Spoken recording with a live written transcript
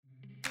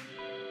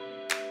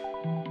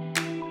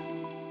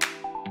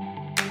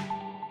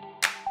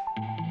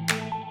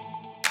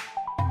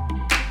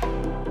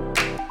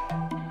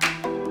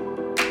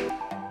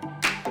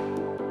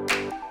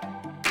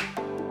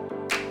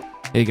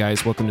Hey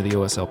guys, welcome to the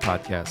OSL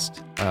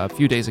podcast. A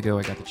few days ago,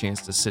 I got the chance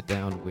to sit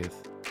down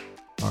with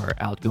our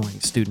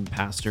outgoing student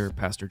pastor,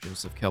 Pastor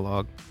Joseph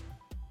Kellogg,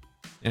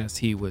 as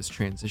he was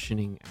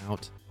transitioning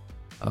out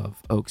of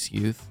Oaks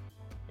Youth.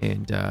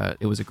 And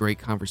it was a great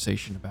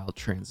conversation about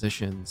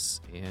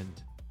transitions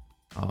and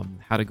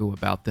how to go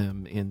about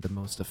them in the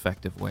most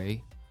effective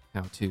way,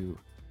 how to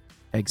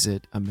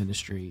exit a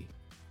ministry,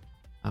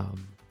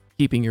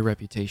 keeping your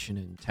reputation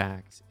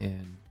intact,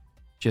 and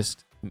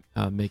just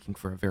making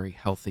for a very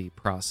healthy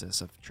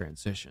process of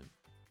transition.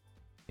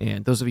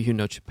 And those of you who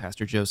know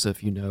Pastor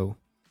Joseph, you know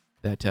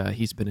that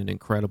he's been an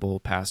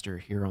incredible pastor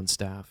here on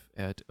staff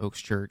at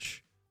Oaks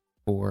Church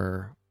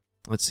for,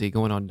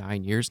 going on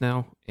 9 years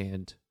now.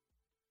 And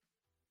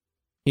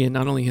he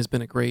not only has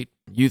been a great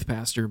youth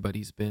pastor, but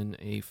he's been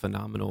a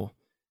phenomenal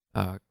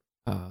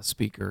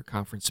speaker,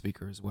 conference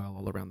speaker as well,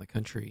 all around the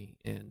country.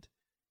 And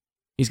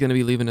he's going to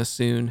be leaving us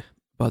soon.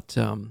 But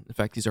in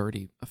fact, he's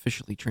already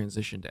officially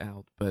transitioned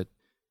out, but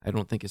I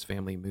don't think his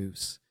family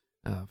moves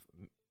out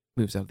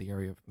of the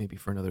area maybe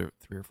for another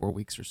 3 or 4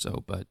 weeks or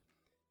so. But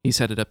he's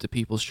headed up to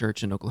People's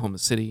Church in Oklahoma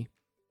City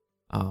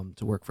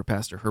to work for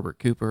Pastor Herbert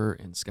Cooper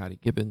and Scotty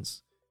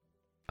Gibbons,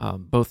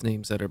 both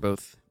names that are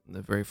both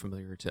very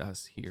familiar to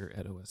us here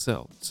at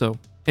OSL. So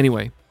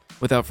anyway,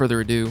 without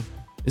further ado,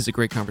 this is a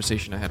great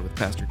conversation I had with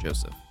Pastor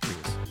Joseph. Here he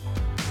is.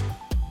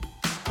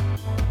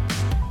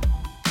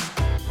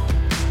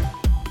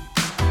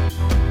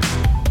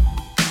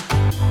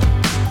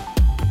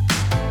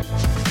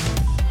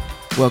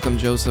 Welcome,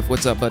 Joseph.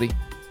 What's up, buddy?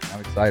 I'm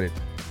excited.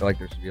 I feel like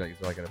there should be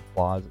like an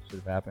applause that should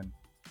have happened.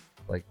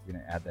 Like, you're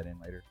going to add that in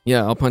later.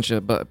 Yeah, I'll punch a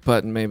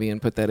button maybe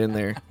and put that in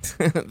there.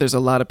 There's a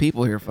lot of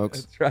people here,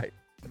 folks. That's right.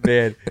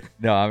 Man,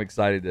 no, I'm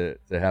excited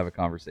to have a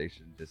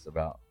conversation just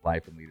about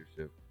life and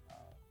leadership,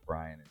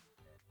 Brian, and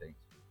thanks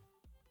for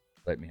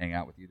letting me hang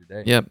out with you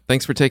today. Yeah,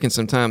 thanks for taking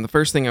some time. The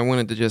first thing I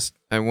wanted to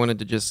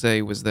just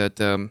say was that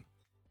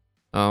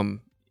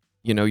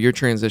your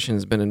transition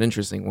has been an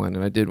interesting one,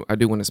 and I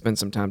do want to spend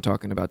some time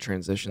talking about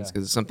transitions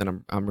because it's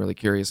something I'm really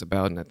curious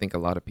about, and I think a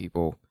lot of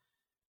people,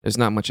 there's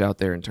not much out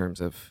there in terms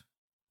of,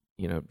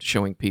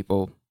 showing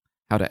people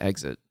how to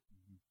exit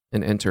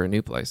and enter a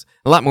new place.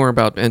 A lot more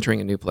about entering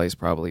a new place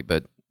probably,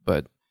 but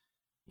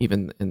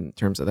even in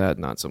terms of that,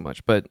 not so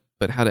much. But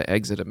how to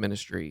exit a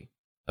ministry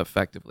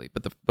effectively.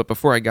 But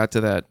before I got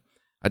to that,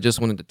 I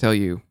just wanted to tell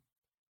you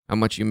how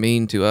much you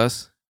mean to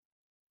us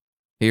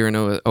here in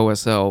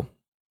OSL.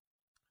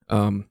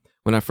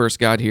 When I first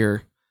got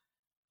here,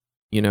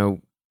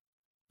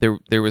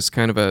 there was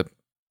kind of a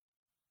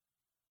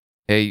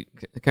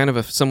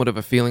somewhat of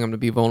a feeling, I'm going to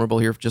be vulnerable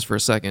here just for a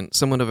second,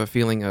 somewhat of a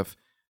feeling of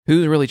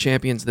who really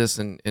champions this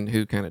and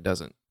who kind of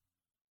doesn't.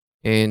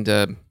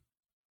 And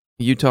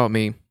you taught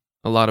me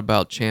a lot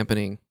about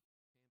championing,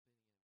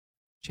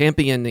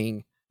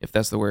 if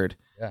that's the word,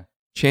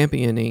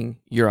 championing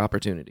your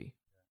opportunity,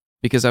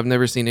 because I've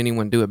never seen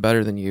anyone do it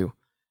better than you.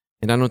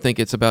 And I don't think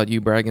it's about you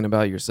bragging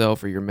about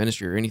yourself or your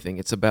ministry or anything.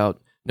 It's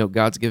about,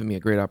 God's given me a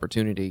great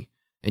opportunity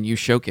and you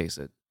showcase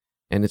it.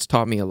 And it's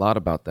taught me a lot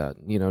about that,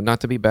 not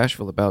to be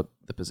bashful about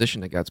the position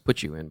that God's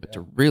put you in, but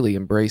to really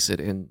embrace it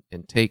and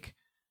take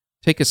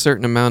a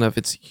certain amount of,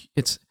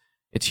 it's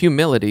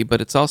humility, but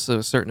it's also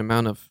a certain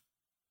amount of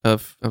I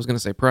was going to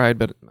say pride,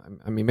 but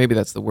I mean, maybe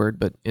that's the word,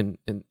 but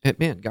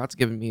man, God's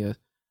given me a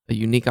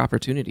unique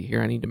opportunity here.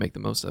 I need to make the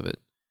most of it.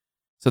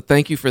 So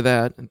thank you for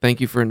that, and thank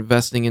you for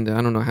investing into,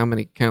 I don't know how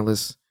many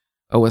countless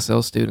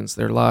OSL students,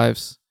 their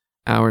lives,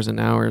 hours and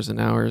hours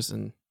and hours,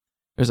 and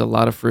there's a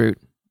lot of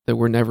fruit that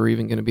we're never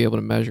even going to be able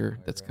to measure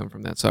that's come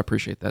from that. So I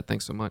appreciate that.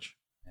 Thanks so much.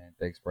 And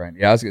thanks, Brian.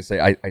 Yeah, I was going to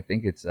say, I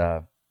think it's,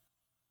 the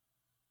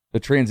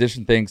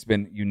transition thing's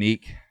been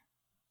unique.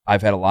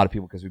 I've had a lot of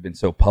people, because we've been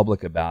so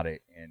public about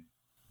it, and,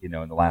 in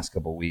the last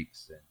couple of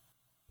weeks, and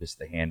just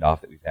the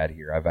handoff that we've had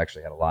here, I've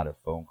actually had a lot of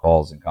phone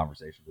calls and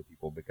conversations with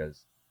people,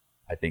 because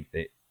I think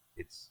that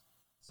it's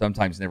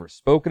sometimes never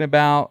spoken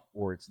about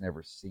or it's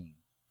never seen.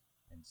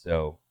 And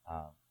so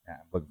I'm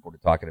looking forward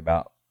to talking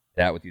about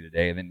that with you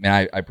today. And then,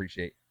 man, I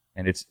appreciate,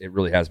 and it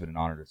really has been an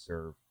honor to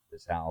serve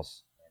this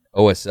house. And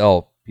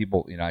OSL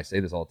people, I say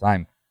this all the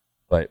time,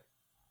 but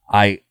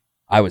I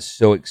was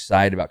so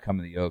excited about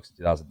coming to the Oaks in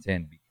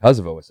 2010 because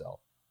of OSL.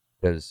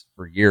 Because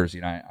for years,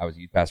 I was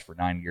a youth pastor for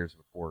 9 years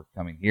before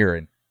coming here,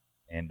 and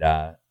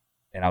I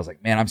was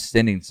like, man, I'm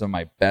sending some of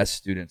my best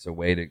students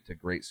away to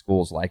great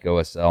schools like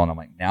OSL. And I'm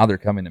like, now they're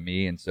coming to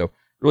me. And so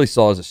really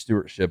saw it as a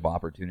stewardship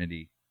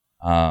opportunity,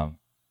 and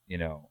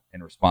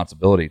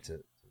responsibility to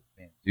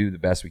do the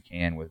best we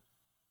can with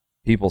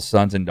people's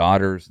sons and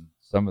daughters, and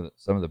some of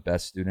the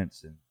best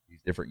students in these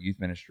different youth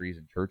ministries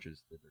and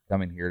churches that they're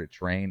coming here to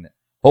train.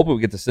 Hopefully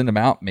we get to send them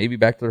out, maybe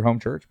back to their home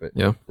church, but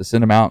to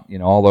send them out,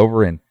 all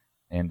over. And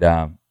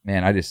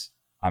man,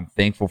 I'm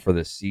thankful for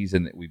the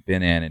season that we've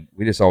been in, and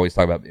we just always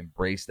talk about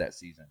embrace that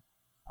season.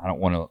 I don't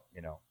want to,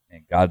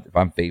 and God, if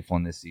I'm faithful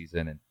in this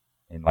season,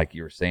 and like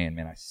you were saying,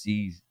 man, I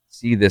see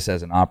this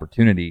as an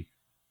opportunity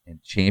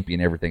and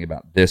champion everything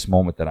about this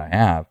moment that I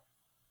have,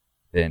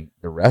 then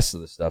the rest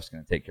of the stuff's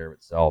going to take care of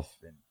itself.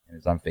 And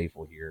as I'm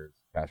faithful here,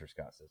 Pastor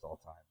Scott says all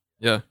the time.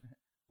 Yeah.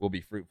 We'll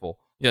be fruitful.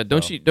 Yeah.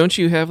 Don't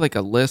you have like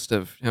a list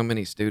of how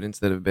many students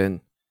that have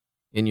been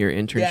in your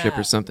internship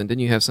or something?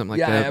 Didn't you have something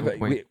like that at one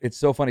point? It's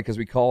so funny because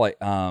we call it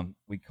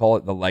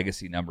the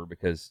legacy number,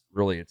 because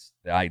really it's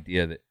the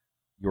idea that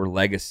your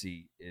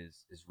legacy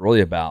is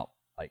really about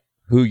like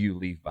who you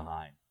leave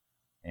behind.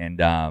 And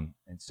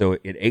so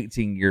at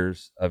 18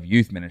 years of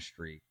youth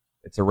ministry,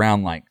 it's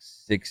around like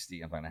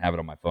 60. I'm going to have it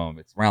on my phone.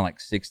 It's around like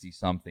 60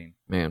 something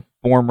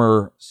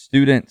former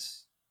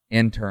students,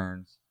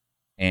 interns,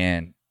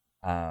 and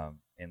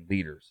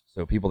leaders.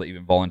 So people that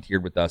even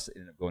volunteered with us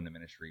ended up going to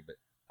ministry. But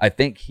I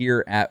think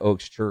here at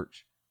Oaks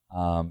Church,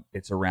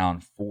 it's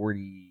around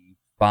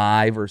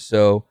 45 or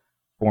so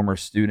former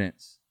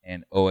students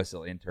and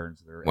OSL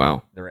interns that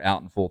are they're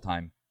out in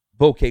full-time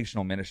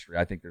vocational ministry.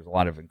 I think there's a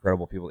lot of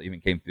incredible people that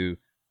even came through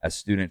as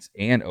students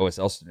and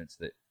OSL students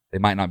that they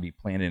might not be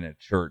planted in a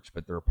church,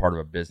 but they're a part of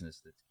a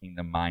business that's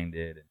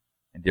kingdom-minded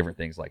and different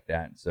things like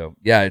that. And so,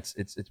 yeah,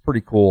 it's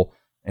pretty cool.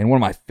 And one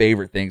of my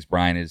favorite things,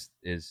 Brian,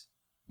 is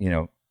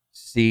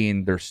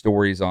seeing their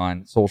stories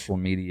on social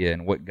media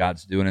and what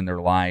God's doing in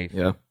their life.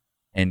 Yeah.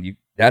 And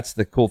that's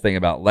the cool thing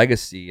about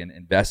legacy and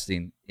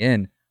investing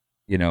in,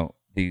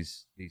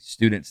 these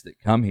students that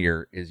come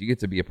here, is you get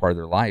to be a part of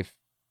their life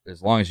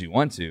as long as you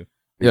want to.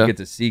 You get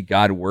to see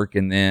God work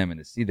in them and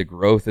to see the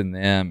growth in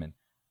them. And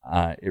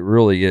it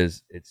really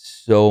is. It's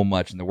so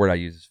much, and the word I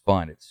use is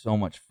fun. It's so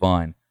much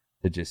fun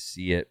to just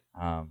see it,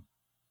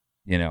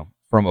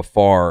 from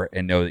afar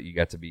and know that you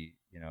got to be,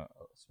 a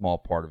small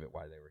part of it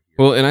while they were here.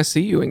 Well, and I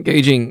see you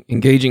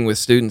engaging with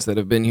students that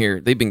have been here.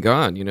 They've been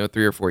gone,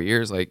 3 or 4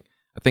 years. Like,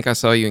 I think I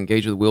saw you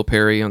engage with Will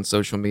Perry on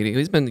social media.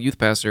 He's been the youth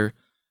pastor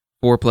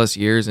 4+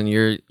 years, and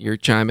you're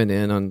chiming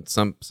in on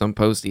some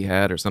post he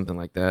had or something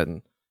like that.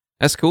 And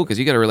that's cool because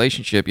you got a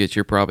relationship, yet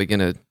you're probably going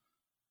to,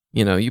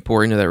 you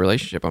pour into that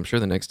relationship, I'm sure,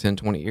 the next 10,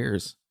 20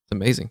 years. It's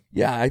amazing.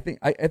 Yeah, I think,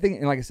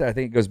 and like I said, I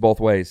think it goes both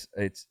ways.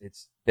 It's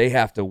they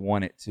have to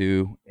want it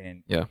too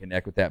and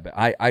connect with that. But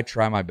I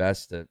try my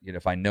best to,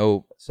 if I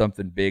know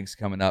something big's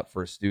coming up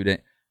for a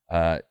student,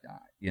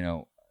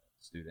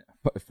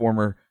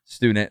 former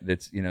student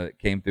that's, that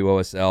came through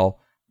OSL,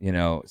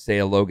 say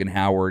a Logan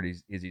Howard,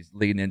 he's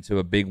leading into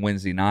a big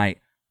Wednesday night,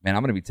 man,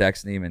 I'm going to be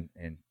texting him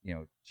and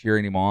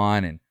cheering him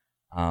on. And,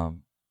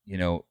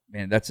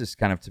 man, that's just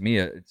kind of, to me,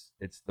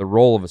 it's the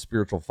role of a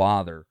spiritual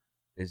father,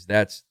 is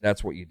that's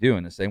what you do.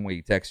 In the same way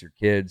you text your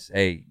kids,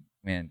 hey,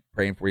 man,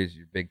 praying for you as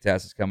your big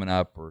test is coming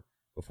up or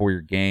before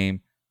your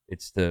game.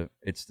 It's to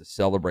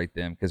celebrate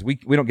them, because we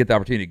don't get the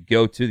opportunity to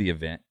go to the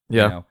event.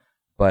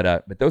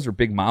 But those are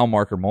big mile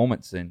marker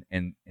moments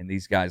in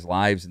these guys'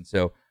 lives. And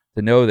so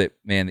to know that,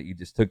 man, that you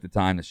just took the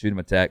time to shoot them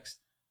a text,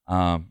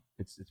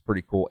 it's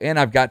pretty cool. And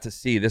I've got to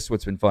see, this is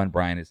what's been fun,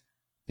 Brian, is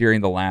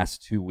during the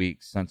last 2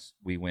 weeks since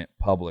we went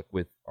public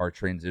with our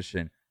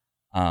transition,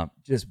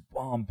 just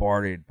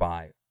bombarded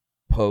by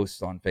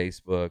posts on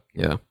Facebook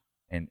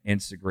and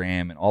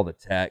Instagram and all the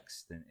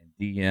texts and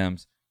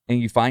DMs. And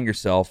you find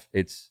yourself,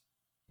 it's,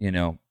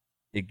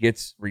 it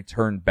gets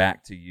returned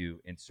back to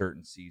you in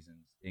certain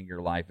seasons in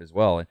your life as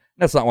well. And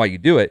that's not why you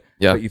do it,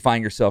 but you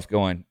find yourself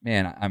going,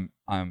 man,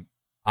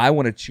 I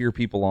want to cheer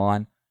people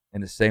on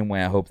in the same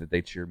way I hope that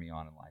they cheer me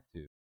on in life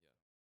too.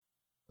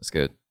 That's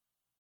good.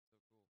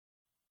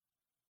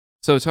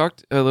 So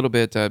talked a little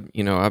bit,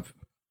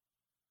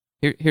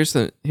 here's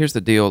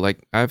the deal.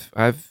 Like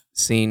I've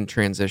seen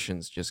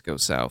transitions just go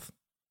south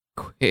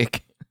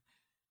quick.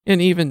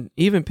 And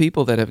even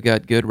people that have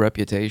got good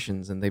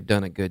reputations and they've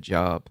done a good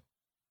job,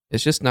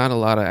 it's just not a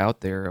lot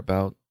out there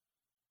about,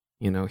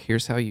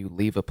 here's how you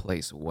leave a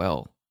place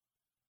well.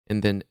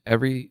 And then I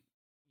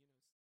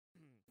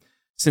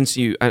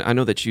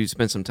know that you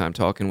spent some time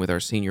talking with our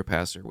senior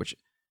pastor,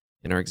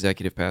 and our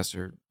executive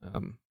pastor,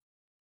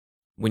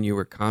 when you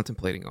were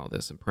contemplating all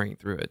this and praying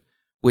through it,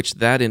 which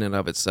that in and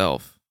of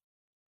itself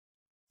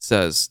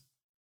says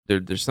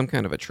there's some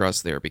kind of a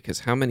trust there,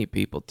 because how many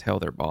people tell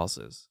their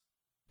bosses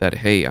that,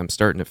 hey, I'm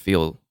starting to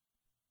feel,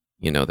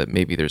 that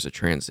maybe there's a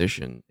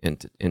transition,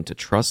 and to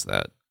trust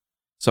that.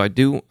 So I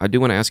do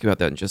want to ask you about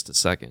that in just a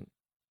second,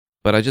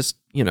 but I just,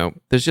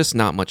 there's just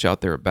not much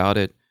out there about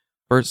it.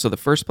 So the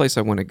first place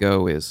I want to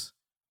go is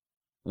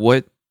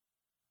when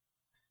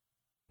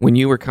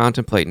you were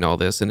contemplating all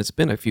this, and it's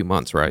been a few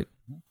months, right?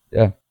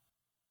 Yeah.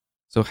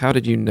 So how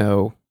did you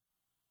know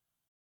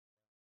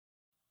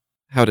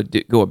how to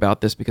go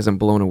about this? Because I'm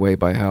blown away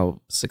by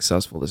how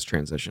successful this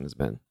transition has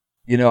been.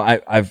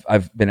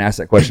 I've been asked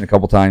that question a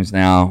couple times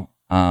now.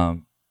 I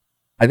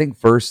think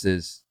first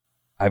is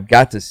I've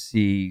got to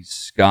see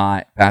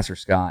Pastor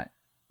Scott,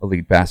 the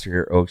lead pastor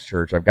here at Oaks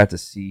Church. I've got to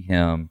see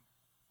him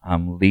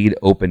lead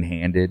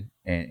open-handed,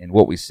 and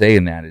what we say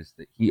in that is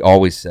that he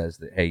always says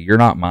that, hey, you're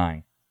not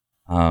mine.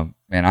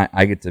 Man,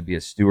 I get to be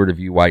a steward of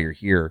you while you're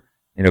here.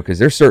 Because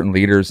there's certain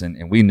leaders,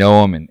 and we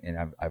know them,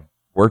 and I've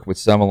worked with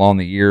some along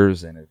the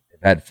years, and I've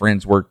had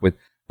friends work with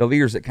the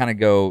leaders that kind of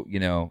go,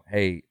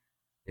 hey,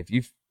 if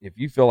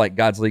you feel like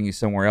God's leading you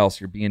somewhere else,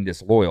 you're being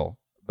disloyal.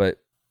 But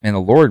in the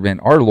Lord, man,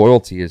 our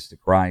loyalty is to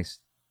Christ,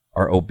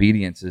 our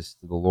obedience is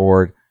to the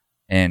Lord,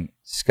 And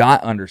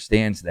Scott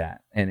understands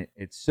that. And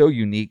it's so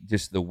unique,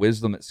 just the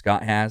wisdom that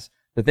Scott has.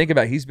 To think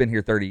about, he's been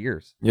here 30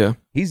 years. Yeah.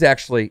 He's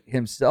actually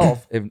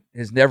himself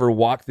has never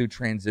walked through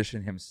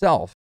transition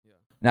himself. Yeah.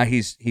 Now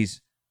he's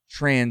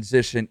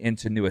transitioned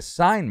into new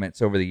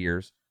assignments over the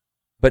years.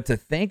 But to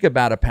think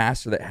about a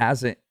pastor that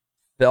hasn't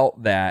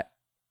felt that,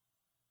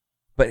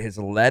 but has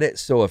led it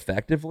so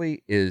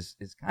effectively is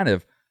kind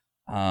of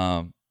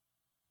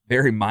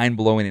very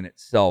mind-blowing in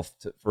itself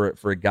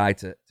for a guy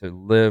to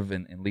live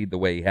and lead the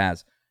way he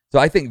has. So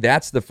I think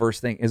that's the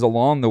first thing is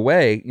along the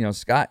way,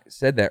 Scott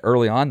said that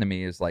early on to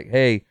me is like,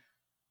 hey,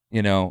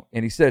 and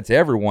he said it to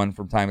everyone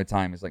from time to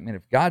time. It's like, man,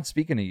 if God's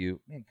speaking to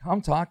you, man,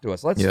 come talk to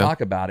us. Let's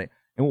talk about it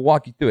and we'll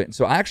walk you through it. And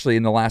so actually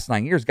in the last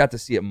 9 years, got to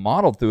see it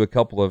modeled through a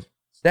couple of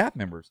staff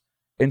members.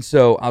 And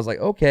so I was like,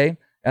 okay.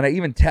 And I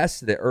even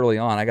tested it early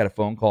on. I got a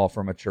phone call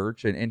from a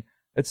church and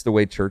that's the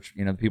way church,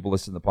 the people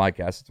listen to the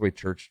podcast. It's the way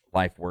church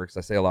life works.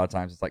 I say a lot of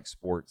times it's like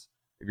sports.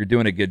 If you're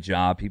doing a good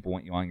job, people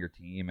want you on your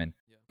team.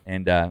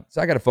 And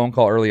so I got a phone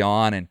call early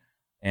on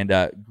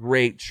and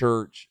great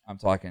church. I'm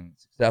talking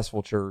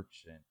successful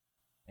church.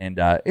 And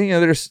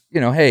they're just,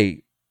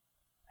 hey,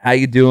 how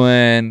you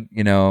doing?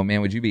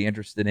 Man, would you be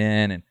interested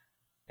in?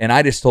 And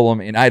I just told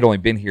them, and I'd only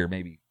been here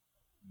maybe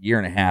a year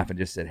and a half and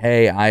just said,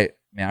 hey,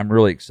 I'm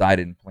really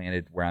excited and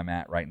planted where I'm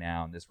at right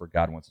now. And this is where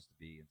God wants us to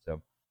be. And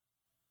so,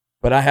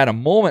 but I had a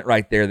moment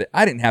right there that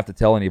I didn't have to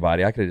tell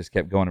anybody. I could have just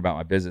kept going about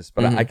my business.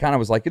 But I kind of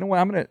was like, you know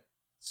what,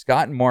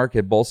 Scott and Mark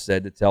had both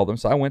said to tell them.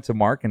 So I went to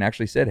Mark and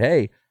actually said,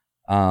 hey,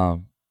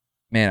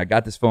 man, I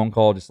got this phone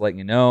call, just letting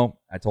you know.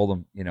 I told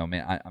him,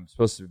 man, I'm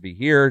supposed to be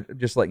here,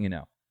 just letting you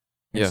know.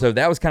 And so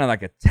that was kind of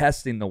like a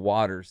testing the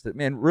waters that,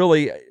 man,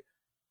 really,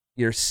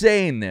 you're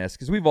saying this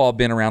because we've all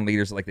been around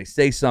leaders, like they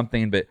say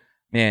something, but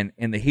man,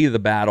 in the heat of the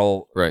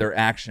battle, their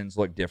actions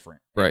look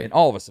different. Right. And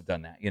all of us have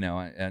done that,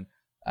 and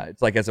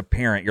it's like as a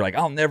parent, you're like,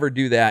 I'll never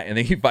do that. And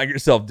then you find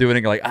yourself doing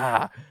it, you're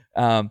like,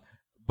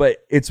 but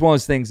it's one of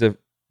those things of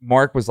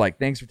Mark was like,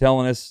 thanks for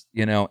telling us,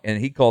 and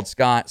he called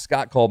Scott.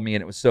 Scott called me,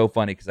 and it was so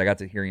funny because I got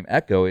to hear him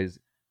echo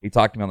he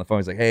talked to me on the phone.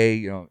 He's like, hey,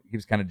 he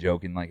was kind of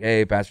joking, like,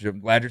 hey, Pastor Joe, I'm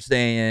glad you're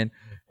staying.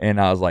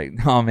 And I was like,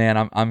 no,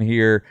 man, I'm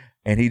here.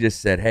 And he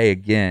just said, hey,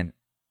 again,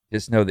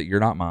 just know that you're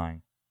not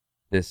mine.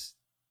 This,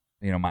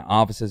 my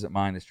office isn't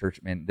mine. This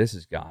church, man, this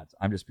is God's.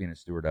 I'm just being a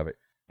steward of it.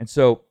 And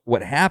so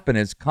what happened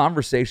is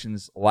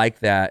conversations like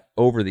that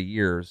over the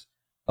years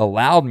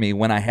allowed me,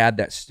 when I had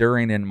that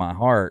stirring in my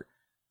heart,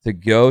 to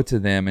go to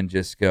them and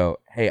just go,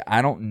 hey,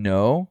 I don't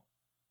know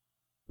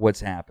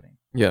what's happening.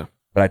 Yeah.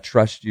 But I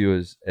trust you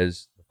as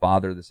the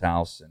father of this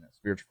house and a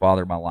spiritual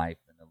father of my life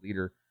and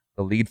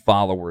the lead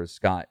follower, as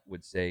Scott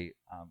would say,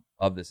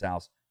 of this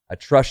house. I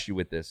trust you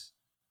with this.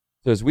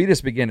 So as we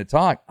just begin to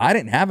talk, I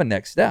didn't have a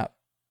next step.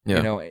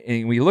 Yeah.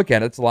 And when you look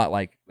at it, it's a lot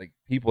like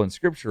people in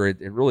Scripture.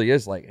 It really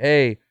is like,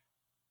 hey,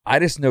 I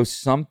just know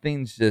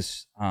something's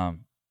just. Well,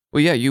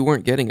 yeah, you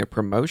weren't getting a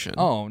promotion.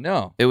 Oh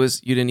no, it was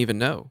you didn't even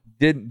know.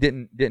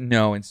 Didn't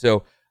know, and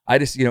so I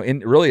just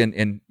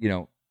in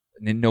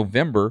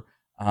November,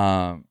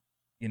 I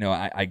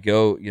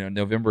go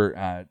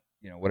November,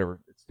 whatever,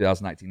 it's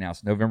 2019 now,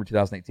 so November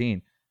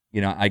 2018,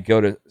 I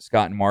go to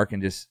Scott and Mark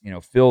and just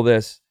feel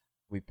this.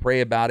 We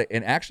pray about it,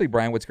 and actually,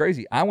 Brian, what's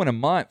crazy? I went a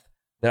month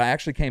that I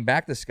actually came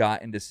back to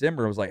Scott in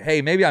December and was like,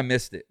 hey, maybe I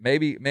missed it.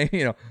 Maybe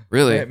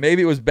really,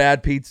 maybe it was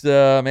bad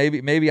pizza.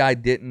 Maybe I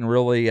didn't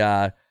really,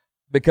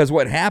 because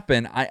what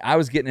happened, I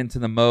was getting into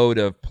the mode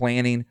of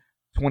planning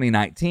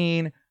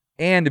 2019,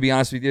 and to be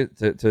honest with you,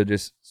 to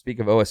just speak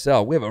of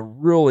OSL, we have a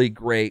really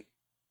great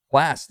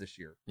class this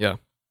year. Yeah.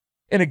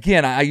 And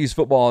again, I use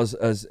football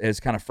as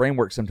kind of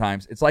framework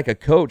sometimes. It's like a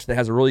coach that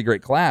has a really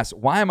great class.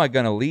 Why am I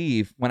going to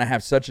leave when I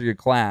have such a good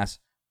class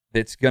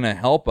that's going to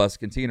help us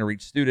continue to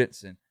reach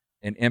students and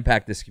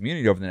impact this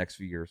community over the next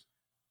few years?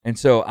 And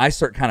so I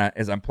start kind of,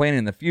 as I'm planning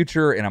in the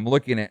future and I'm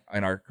looking at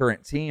our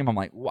current team, I'm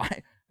like,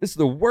 why? This is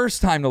the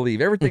worst time to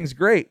leave. Everything's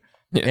great.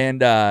 Yeah.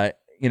 And,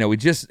 we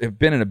just have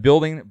been in a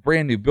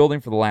brand new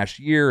building for the last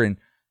year.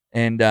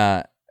 And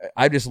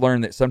I just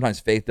learned that sometimes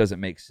faith doesn't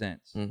make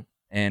sense.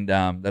 And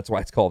that's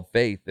why it's called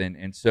faith.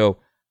 And so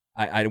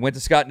I went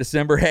to Scott in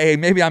December. Hey,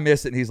 maybe I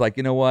missed it. And he's like,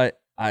 you know what?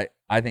 I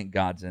think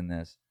God's in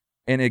this.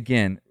 And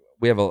again,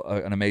 we have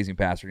an amazing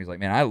pastor. And he's like,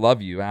 man, I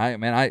love you. I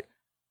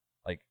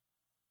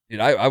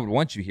would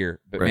want you here.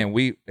 But right.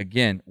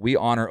 Man, we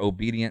honor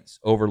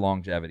obedience over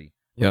longevity.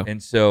 Yeah.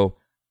 And so,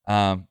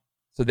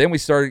 so then we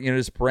started,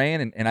 just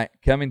praying, and I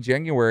come in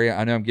January.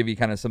 I know I'm giving you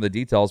kind of some of the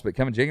details, but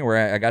come in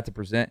January, I got to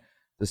present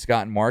to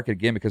Scott and Mark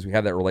again because we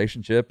have that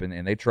relationship,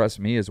 and they trust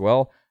me as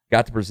well.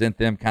 Got to present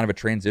them kind of a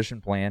transition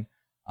plan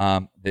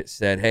that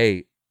said,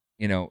 hey,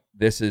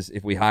 this is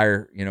if we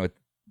hire, at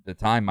the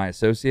time my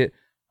associate,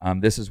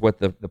 this is what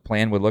the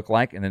plan would look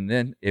like, and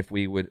then if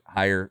we would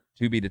hire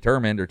to be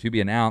determined or to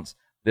be announced,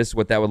 this is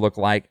what that would look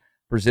like.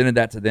 Presented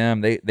that to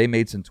them. They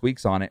made some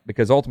tweaks on it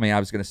because ultimately I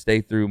was going to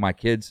stay through my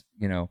kids,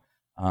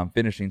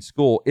 finishing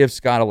school if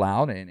Scott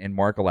allowed and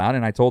Mark allowed.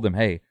 And I told them,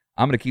 hey,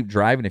 I'm going to keep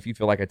driving. If you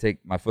feel like I take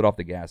my foot off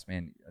the gas,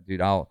 man,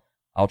 dude, I'll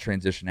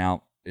transition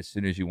out as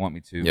soon as you want me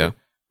to. Yeah.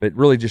 but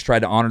really just tried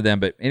to honor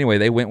them. But anyway,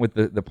 they went with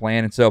the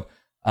plan. And so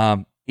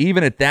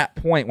even at that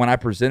point, when I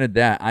presented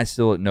that, I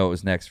still didn't know what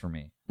was next for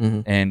me.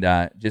 Mm-hmm.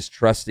 And just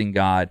trusting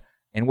God.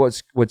 And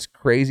what's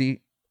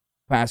crazy,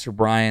 Pastor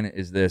Brian,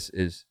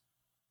 is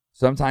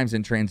sometimes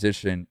in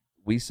transition,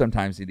 we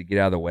sometimes need to get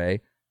out of the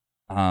way.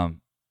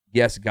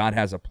 Yes, God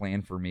has a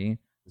plan for me.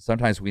 But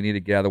sometimes we need to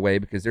get out of the way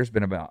because there's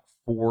been about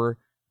 4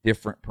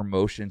 different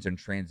promotions and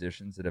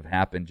transitions that have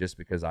happened just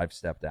because I've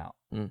stepped out.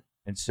 Mm.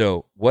 And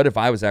so what if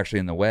I was actually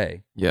in the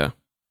way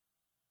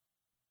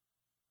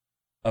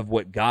of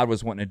what God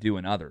was wanting to do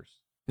in others?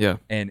 Yeah.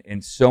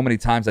 And so many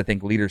times I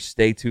think leaders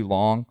stay too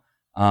long,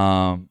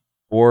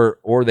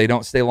 or they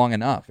don't stay long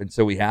enough. And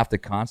so we have to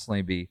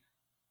constantly be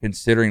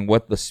considering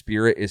what the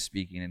Spirit is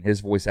speaking, and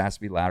his voice has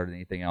to be louder than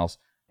anything else.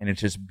 And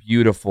it's just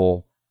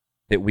beautiful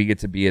that we get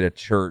to be at a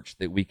church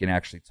that we can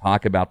actually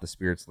talk about the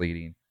Spirit's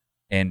leading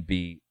and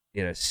be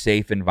in a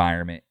safe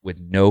environment with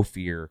no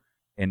fear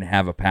and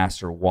have a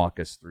pastor walk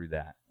us through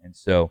that. And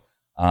so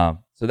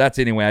that's,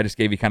 anyway, I just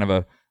gave you kind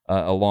of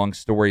a long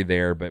story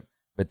there, but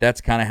that's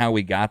kind of how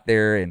we got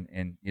there.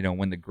 And you know,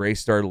 when the grace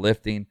started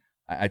lifting,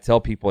 I tell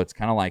people it's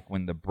kind of like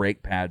when the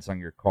brake pads on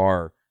your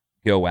car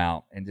go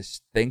out and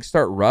just things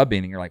start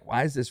rubbing and you're like,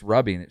 why is this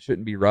rubbing? It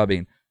shouldn't be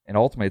rubbing. And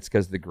ultimately it's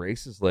because the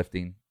grace is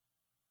lifting,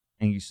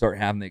 and you start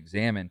having to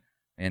examine,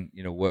 and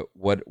you know,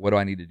 what do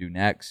I need to do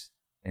next?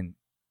 And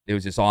it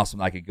was just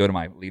awesome. I could go to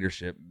my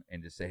leadership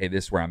and just say, hey,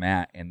 this is where I'm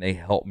at. And they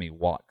helped me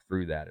walk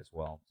through that as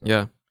well. So.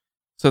 Yeah.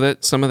 So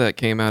that some of that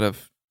came out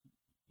of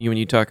you when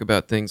you talk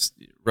about things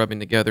rubbing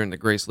together and the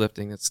grace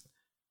lifting.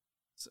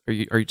 Are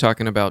you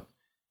talking about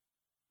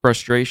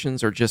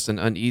frustrations or just an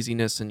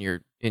uneasiness in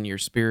your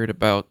spirit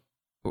about,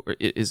 or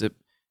is it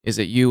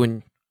you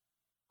and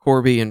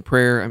Corby in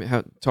prayer? I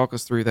mean, talk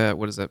us through that.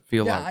 What does that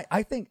feel like?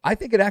 I think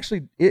it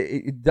actually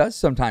it does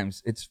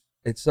sometimes. It's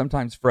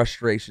sometimes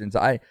frustrations.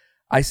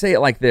 I say it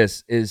like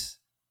this: is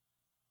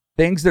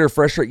things that are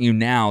frustrating you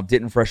now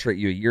didn't frustrate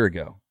you a year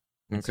ago.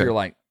 And so you're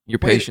like, your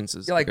patience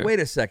is. You're like, wait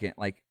a second,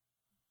 like,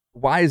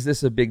 why is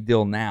this a big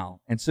deal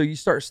now? And so you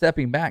start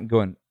stepping back and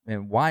going,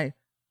 man, why?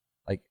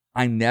 Like,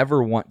 I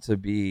never want to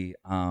be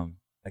a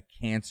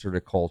cancer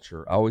to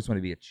culture. I always want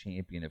to be a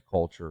champion of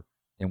culture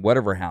in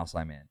whatever house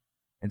I'm in.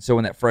 And so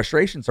when that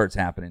frustration starts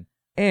happening,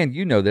 and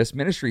you know this,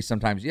 ministry,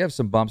 sometimes you have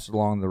some bumps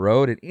along the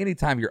road, and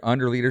anytime you're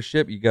under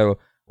leadership, you go,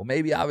 well,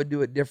 maybe I would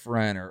do it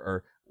different,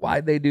 or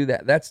why'd they do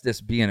that? That's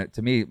just being it.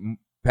 To me,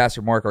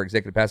 Pastor Mark, our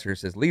executive pastor here,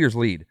 says leaders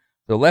lead.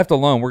 So left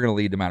alone, we're going to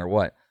lead no matter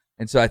what.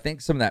 And so I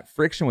think some of that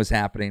friction was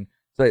happening.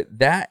 So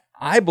that,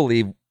 I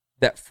believe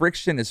that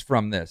friction is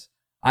from this.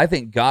 I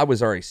think God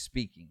was already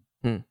speaking.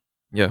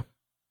 Yeah.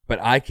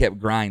 But I kept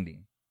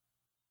grinding.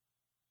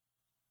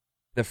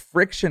 The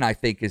friction, I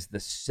think, is the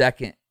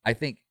second. I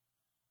think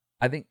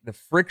the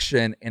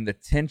friction and the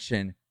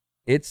tension,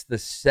 it's the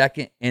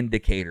second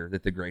indicator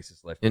that the grace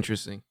is lifted.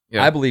 Interesting.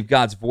 Yeah. I believe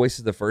God's voice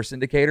is the first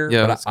indicator.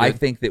 Yeah, but I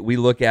think that we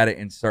look at it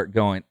and start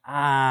going,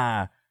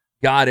 God,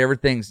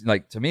 everything's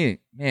like, to me,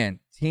 man,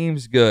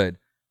 team's good,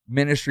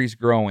 ministry's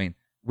growing.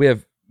 We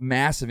have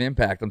massive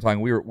impact. I'm talking,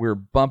 we're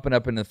bumping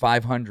up into the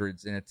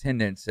 500s in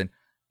attendance,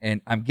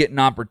 and I'm getting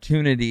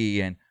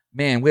opportunity, and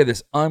man, we have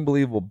this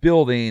unbelievable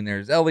building.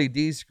 There's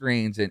LED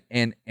screens,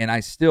 and I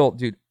still,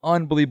 dude,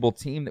 unbelievable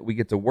team that we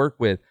get to work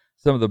with.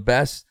 Some of the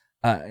best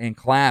in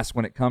class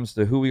when it comes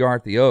to who we are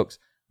at the Oaks.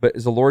 But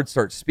as the Lord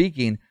starts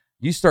speaking,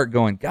 you start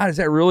going, God, is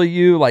that really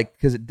you? Like,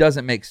 because it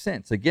doesn't make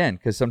sense. Again,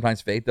 because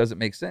sometimes faith doesn't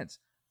make sense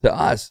to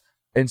us.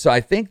 And so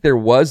I think there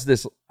was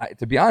this,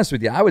 to be honest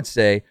with you, I would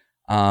say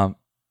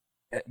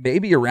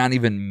maybe around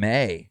even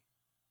May,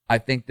 I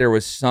think there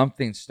was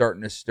something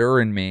starting to stir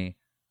in me.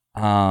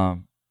 I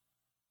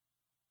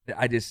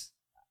just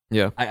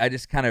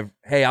kind of,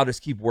 hey, I'll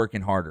just keep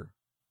working harder.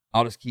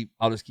 I'll just keep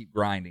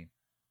grinding.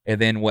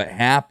 And then what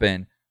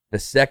happened, the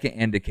second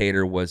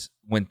indicator was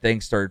when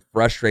things started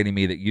frustrating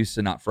me that used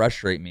to not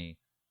frustrate me.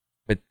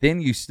 But then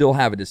you still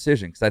have a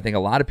decision, because I think a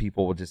lot of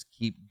people will just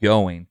keep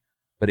going.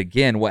 But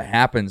again, what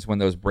happens when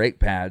those brake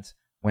pads,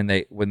 when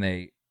there's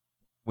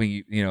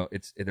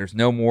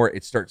no more,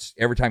 it starts,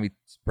 every time you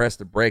press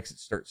the brakes, it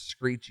starts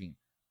screeching,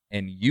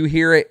 and you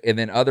hear it, and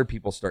then other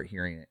people start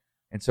hearing it.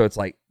 And so it's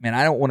like, man,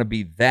 I don't want to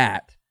be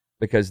that,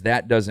 because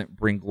that doesn't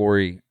bring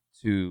glory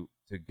to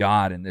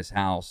God in this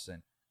house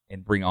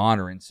and bring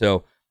honor. And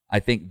so I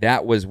think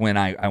that was when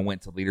I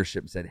went to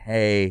leadership and said,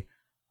 hey,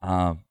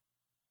 man,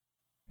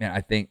 I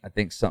think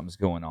something's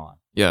going on.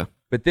 Yeah.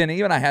 But then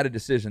even I had a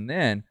decision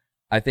then,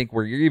 I think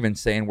where you're even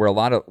saying where a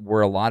lot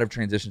of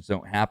transitions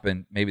don't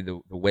happen, maybe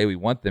the way we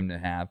want them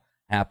to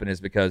happen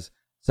is because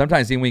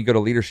sometimes even when you go to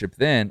leadership,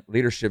 then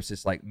leadership's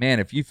just like, man,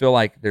 if you feel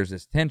like there's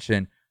this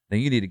tension, then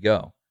you need to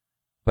go.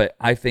 But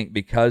I think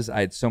because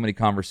I had so many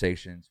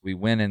conversations, we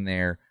went in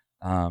there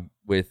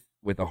with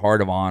a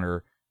heart of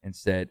honor and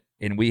said,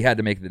 and we had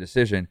to make the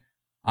decision,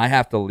 I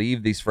have to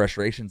leave these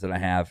frustrations that I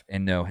have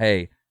and know,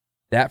 hey,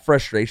 that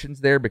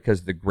frustration's there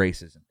because the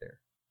grace isn't there.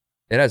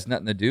 It has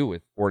nothing to do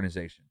with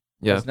organization.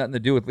 Yeah. It has nothing to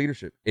do with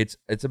leadership. It's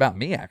about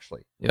me,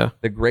 actually. Yeah.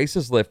 The grace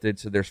is lifted,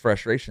 so there's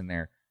frustration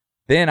there.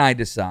 then I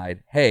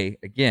decide, hey,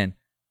 again,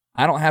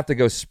 I don't have to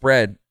go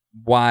spread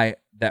why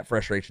that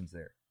frustration's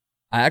there.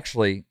 I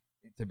actually,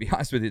 to be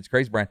honest with you, it's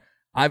crazy, Brian.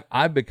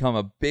 I've become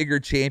a bigger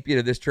champion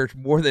of this church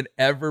more than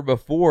ever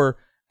before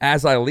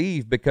as I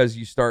leave, because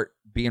you start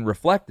being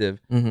reflective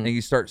and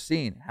you start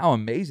seeing how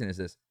amazing is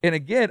this. And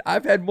again,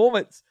 I've had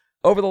moments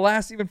over the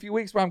last even few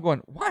weeks where I'm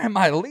going, why am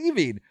I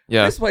leaving?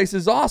 Yeah. This place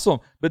is awesome.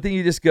 But then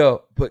you just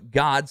go, but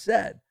God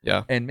said.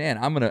 Yeah. And man,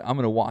 I'm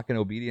gonna walk in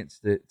obedience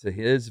to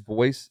His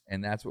voice,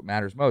 and that's what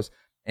matters most.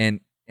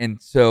 And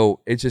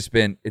so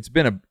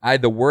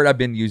the word I've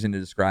been using to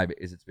describe it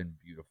is it's been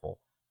beautiful.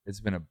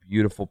 It's been a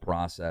beautiful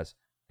process.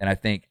 And I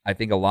think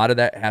a lot of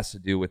that has to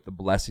do with the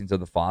blessings of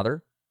the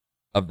Father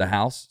of the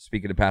house,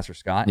 speaking to Pastor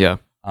Scott. Yeah.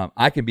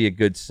 I can be a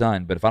good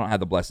son, but if I don't have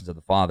the blessings of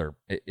the Father,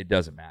 it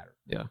doesn't matter.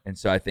 Yeah. And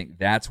so I think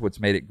that's what's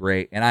made it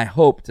great. And I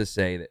hope to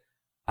say that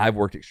I've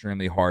worked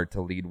extremely hard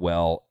to lead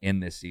well in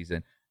this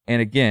season.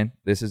 And again,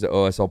 this is an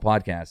OSL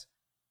podcast.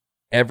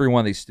 Every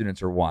one of these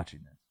students are watching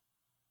this.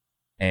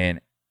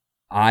 And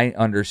I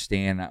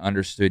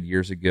understood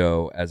years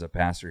ago as a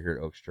pastor here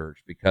at Oaks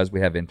Church, because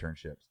we have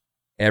internships,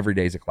 every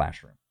day is a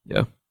classroom.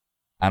 Yeah.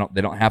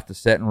 They don't have to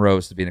sit in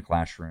rows to be in a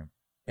classroom.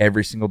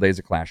 Every single day is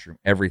a classroom.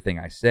 Everything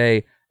I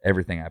say,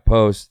 everything I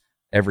post,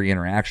 every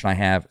interaction I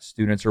have,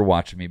 students are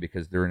watching me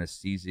because they're in a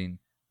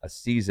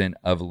season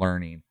of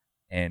learning,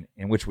 and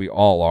in which we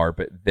all are,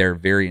 but they're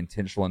very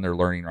intentional in their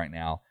learning right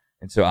now.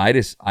 And so I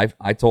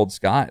told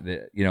Scott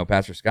that,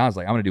 Pastor Scott's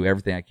like, I'm going to do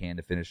everything I can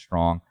to finish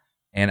strong.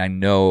 And I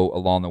know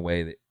along the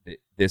way that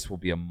this will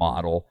be a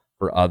model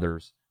for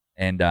others.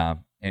 And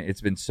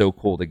it's been so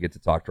cool to get to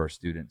talk to our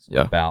students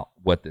about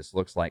what this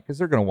looks like, because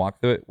they're going to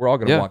walk through it. We're all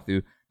going to walk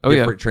through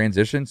different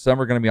transitions.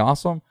 Some are going to be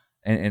awesome,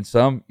 and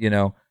some,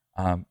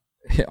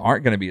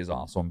 aren't going to be as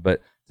awesome.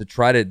 But to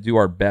try to do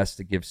our best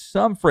to give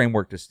some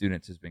framework to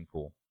students has been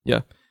cool.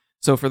 Yeah.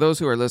 So for those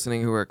who are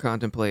listening, who are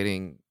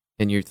contemplating,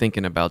 and you're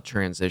thinking about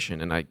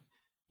transition, and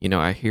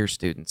I hear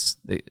students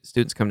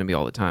come to me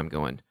all the time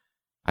going,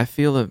 I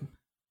feel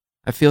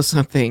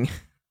something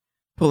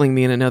pulling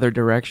me in another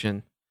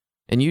direction.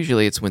 And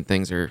usually it's when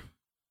things are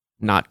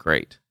not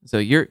great. So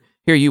you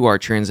are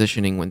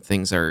transitioning when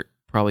things are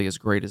probably as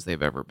great as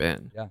they've ever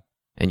been. Yeah.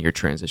 And you're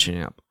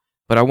transitioning up.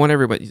 But I want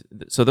everybody,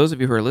 so those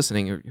of you who are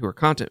listening, who are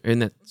in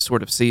that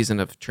sort of season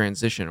of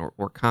transition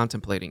or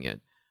contemplating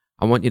it,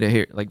 I want you to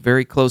hear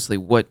very closely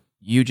what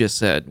you just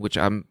said, which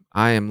I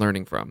am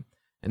learning from.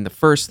 And the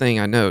first thing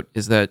I note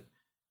is that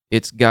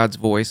it's God's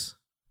voice,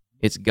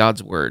 it's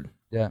God's word.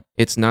 Yeah.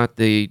 It's not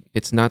the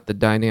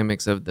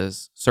dynamics of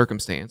the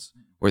circumstance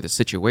or the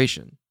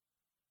situation.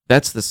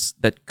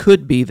 That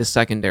could be the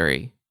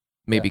secondary,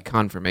 maybe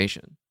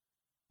confirmation.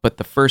 But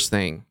the first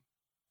thing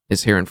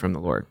is hearing from the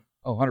Lord.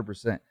 Oh,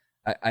 100%.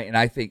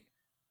 I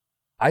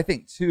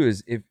think too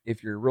is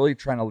if you're really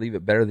trying to leave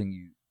it better than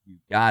you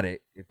got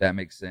it, if that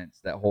makes sense,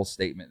 that whole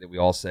statement that we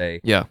all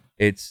say. Yeah.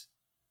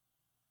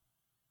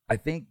 I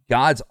think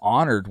God's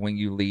honored when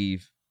you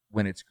leave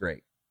when it's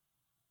great.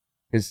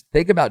 Because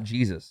think about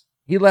Jesus.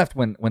 He left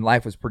when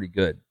life was pretty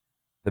good.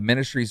 The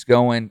ministry's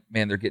going,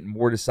 man, they're getting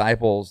more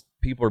disciples,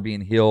 people are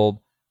being healed.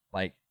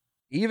 Like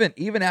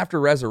even after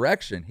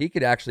resurrection, he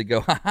could actually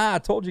go, I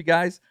told you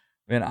guys,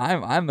 man,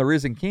 I'm the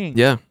risen king.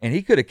 Yeah. And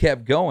he could have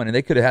kept going, and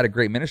they could have had a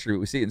great ministry. But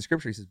we see it in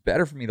Scripture. He says,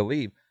 better for me to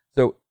leave.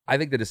 So I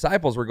think the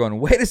disciples were going,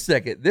 wait a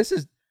second, this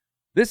is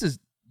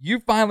you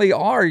finally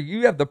are.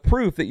 You have the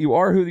proof that you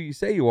are who you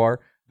say you are.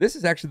 This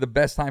is actually the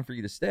best time for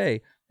you to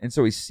stay. And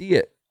so we see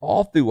it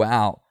all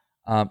throughout.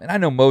 And I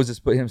know Moses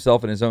put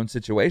himself in his own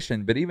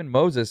situation, but even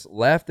Moses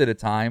left at a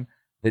time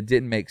that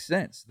didn't make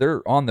sense.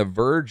 They're on the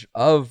verge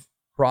of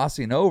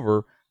crossing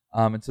over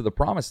into the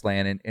promised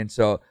land. And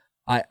so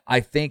I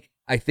think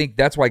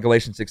that's why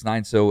Galatians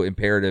 6:9 is so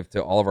imperative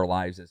to all of our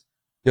lives is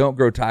don't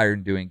grow tired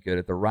in doing good.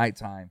 At the right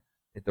time,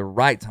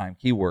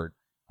 keyword,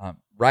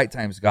 right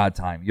time is God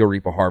time. You'll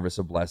reap a harvest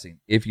of blessing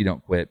if you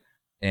don't quit.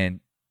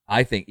 And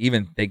I think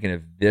even thinking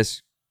of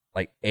this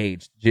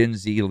age, Gen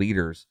Z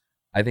leaders,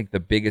 I think the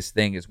biggest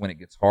thing is when it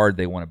gets hard,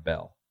 they want to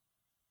bail.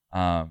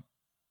 And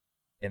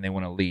they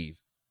want to leave.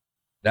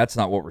 That's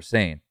not what we're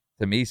saying.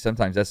 To me,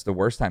 sometimes that's the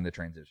worst time to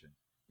transition.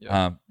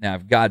 Yeah. Now,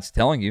 if God's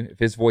telling you, if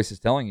his voice is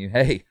telling you,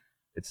 hey,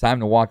 it's time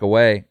to walk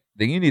away,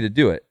 then you need to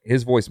do it.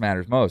 His voice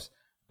matters most.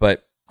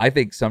 But I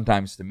think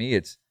sometimes to me,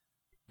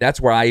 that's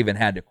where I even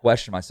had to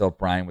question myself,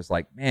 Brian, was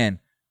like, man,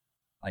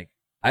 I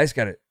just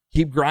got to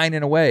keep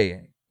grinding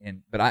away.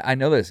 But I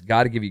know this,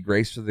 God will give you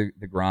grace for the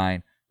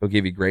grind. He'll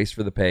give you grace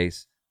for the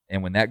pace.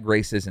 And when that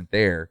grace isn't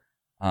there,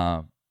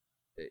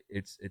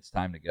 it's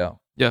time to go.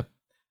 Yeah.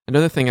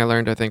 Another thing I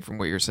learned, I think, from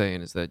what you're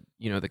saying is that,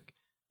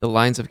 the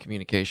lines of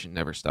communication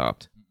never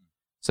stopped.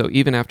 So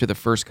even after the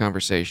first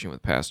conversation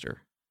with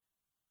Pastor,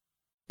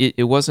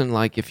 it wasn't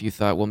like if you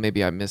thought, well,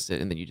 maybe I missed it,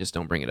 and then you just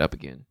don't bring it up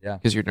again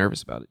because you're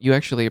nervous about it. You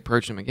actually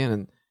approach him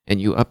again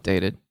and you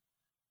updated,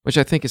 which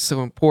I think is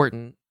so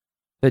important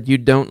that you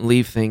don't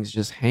leave things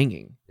just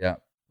hanging. Yeah.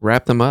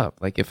 Wrap them up.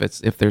 Like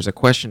if there's a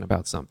question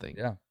about something.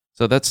 Yeah.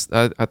 So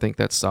I think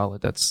that's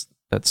solid. That's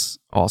That's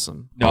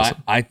awesome. No,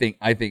 Awesome. I think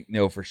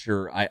no, for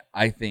sure. I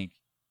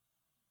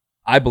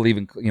believe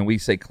in, we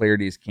say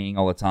clarity is king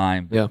all the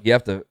time. But Yeah. you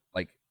have to,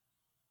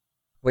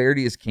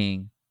 clarity is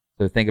king.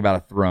 So think about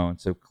a throne.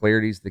 So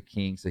clarity is the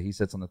king. So he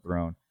sits on the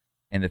throne.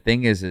 And the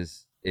thing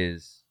is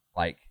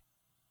like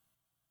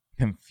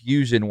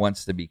confusion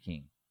wants to be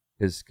king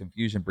because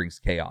confusion brings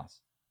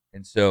chaos.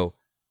 And so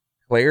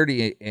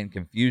clarity and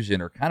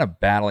confusion are kind of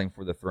battling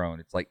for the throne.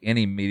 It's like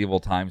any medieval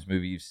times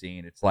movie you've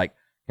seen. It's like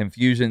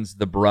confusion's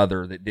the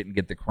brother that didn't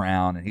get the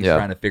crown, and he's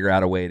trying to figure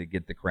out a way to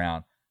get the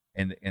crown.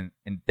 And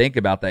think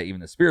about that even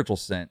in the spiritual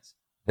sense,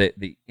 that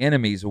the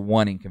enemy's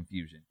wanting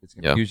confusion because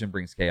confusion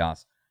brings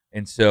chaos.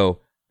 And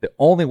so the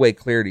only way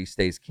clarity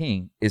stays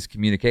king is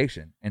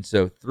communication. And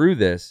so through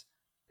this,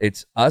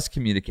 it's us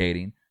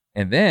communicating.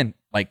 And then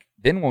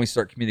when we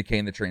start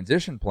communicating the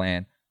transition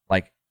plan,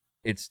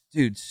 it's,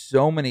 dude,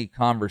 so many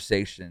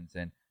conversations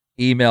and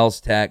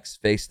emails, texts,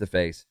 face to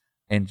face,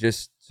 and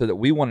just so that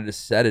we wanted to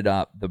set it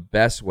up the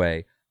best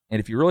way. And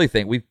if you really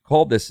think, we've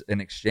called this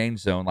an exchange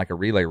zone, like a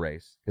relay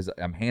race, because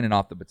I'm handing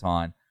off the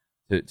baton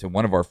to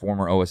one of our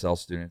former OSL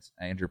students,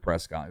 Andrew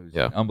Prescott, who's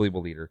an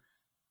unbelievable leader.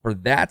 For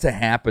that to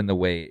happen the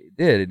way it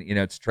did, and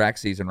it's track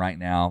season right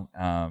now,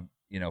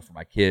 for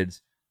my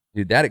kids,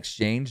 dude, that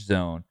exchange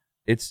zone,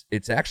 it's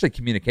actually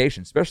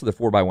communication, especially the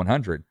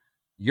 4x100.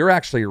 You're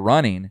actually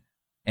running.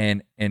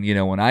 And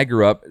when I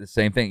grew up, the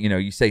same thing,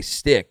 you say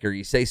stick or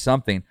you say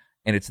something,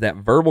 and it's that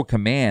verbal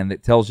command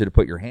that tells you to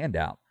put your hand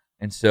out.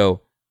 And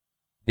so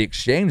the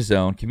exchange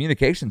zone,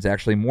 communication is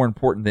actually more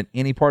important than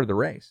any part of the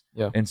race.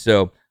 Yeah. And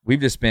so we've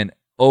just been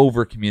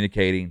over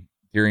communicating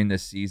during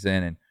this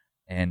season,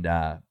 and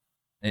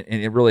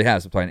it really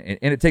has. And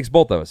it takes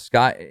both of us,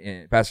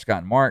 Pastor Scott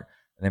and Mark,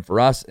 and then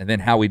for us, and then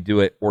how we do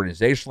it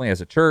organizationally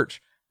as a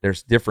church.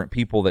 There's different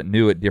people that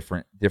knew at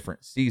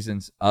different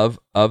seasons of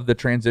the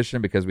transition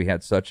because we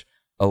had such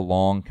a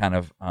long kind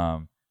of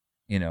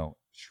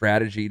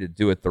strategy to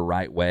do it the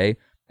right way.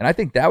 And I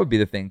think that would be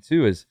the thing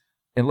too, is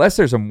unless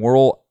there's a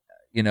moral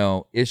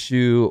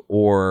issue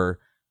or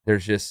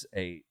there's just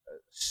a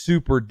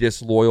super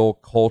disloyal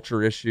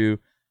culture issue,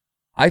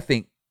 I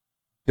think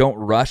don't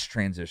rush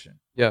transition.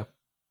 Yeah.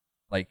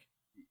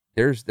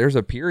 There's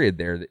a period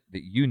there that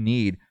you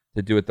need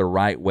to do it the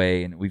right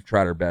way, and we've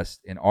tried our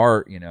best in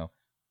our to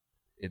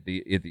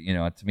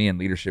me in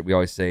leadership, we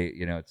always say,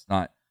 it's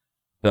not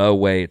the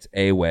way, it's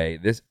a way.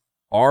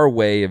 Our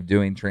way of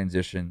doing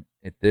transition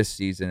at this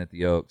season at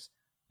the Oaks,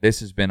 this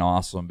has been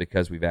awesome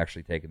because we've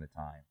actually taken the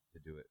time to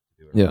do it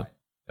right.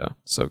 Yeah,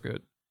 so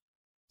good.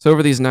 So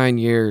over these 9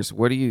 years,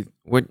 what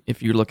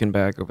if you're looking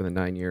back over the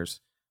 9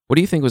 years, what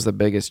do you think was the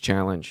biggest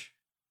challenge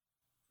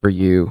for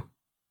you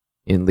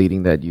in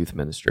leading that youth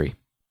ministry?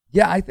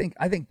 Yeah, I think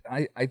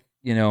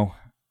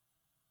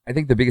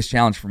the biggest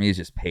challenge for me is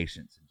just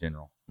patience in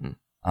general.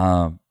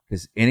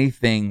 Because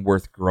anything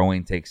worth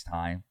growing takes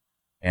time.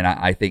 And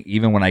I think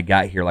even when I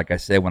got here, like I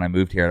said, when I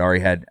moved here, I'd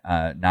already had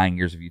 9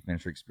 years of youth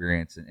ministry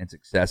experience and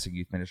success in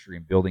youth ministry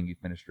and building youth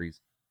ministries.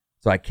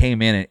 So I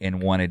came in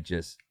and wanted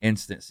just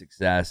instant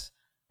success.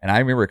 And I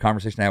remember a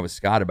conversation I had with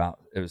Scott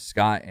it was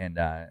Scott and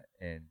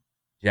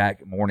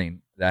Jack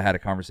Morning that I had a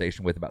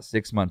conversation with about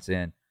 6 months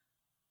in,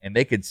 and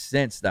they could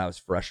sense that I was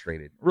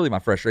frustrated. Really, my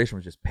frustration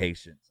was just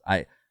patience.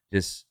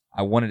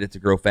 I wanted it to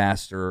grow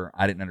faster.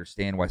 I didn't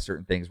understand why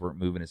certain things weren't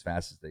moving as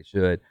fast as they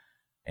should.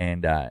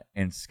 And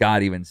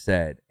Scott even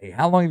said, "Hey,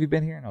 how long have you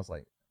been here?" And I was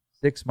like,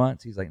 6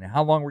 months. He's like, "Now,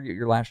 how long were you at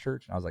your last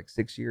church?" And I was like,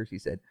 6 years. He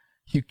said,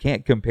 "You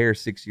can't compare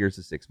 6 years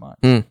to 6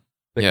 months."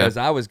 Because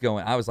I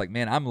was like,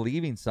 man, I'm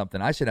leaving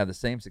something. I should have the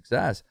same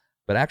success.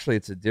 But actually,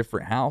 it's a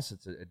different house.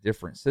 It's a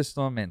different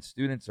system, and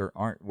students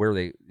aren't where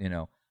they,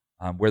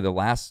 where the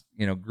last,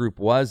 group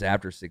was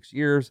after 6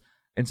 years.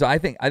 And so I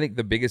think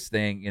the biggest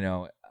thing,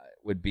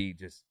 would be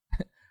just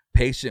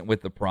patient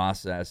with the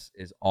process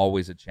is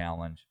always a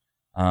challenge,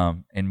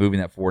 and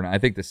moving that forward. And I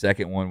think the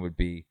second one would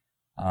be,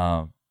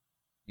 a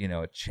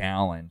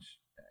challenge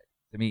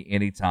to me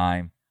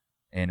anytime,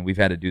 and we've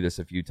had to do this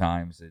a few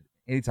times.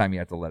 Anytime you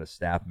have to let a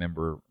staff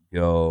member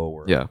go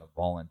or a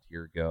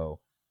volunteer go,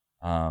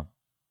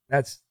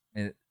 that's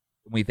when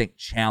we think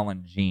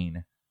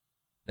challenging.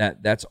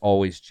 That's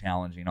always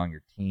challenging on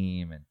your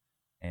team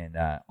and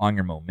on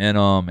your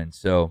momentum. And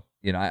so,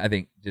 I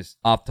think just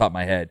off the top of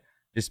my head,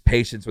 just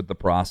patience with the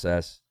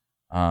process,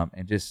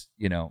 and just,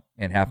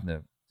 and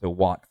having to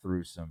walk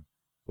through some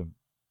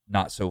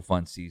not so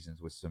fun seasons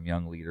with some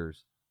young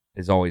leaders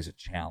is always a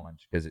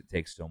challenge because it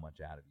takes so much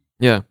out of you.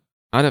 Yeah,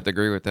 I'd have to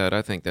agree with that.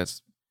 I think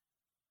that's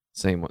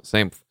same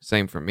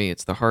for me.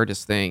 It's the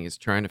hardest thing is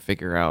trying to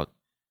figure out,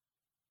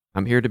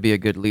 I'm here to be a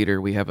good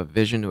leader. We have a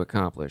vision to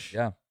accomplish.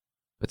 Yeah.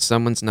 But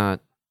someone's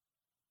not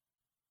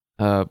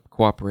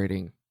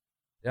cooperating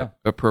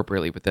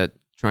appropriately with that,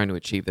 trying to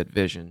achieve that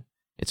vision.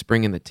 It's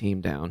bringing the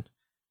team down.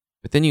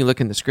 But then you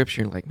look in the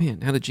scripture and like, man,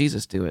 how did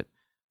Jesus do it?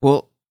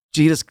 Well,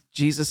 Jesus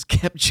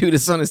kept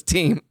Judas on his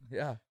team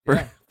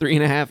for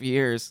 3.5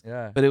 years.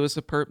 Yeah. But it was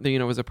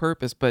it was a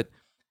purpose. But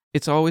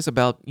it's always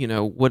about,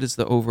 what is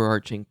the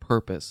overarching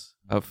purpose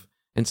of,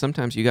 and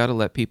sometimes you got to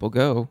let people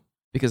go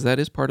because that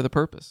is part of the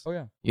purpose. Oh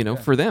yeah, Yeah.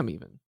 For them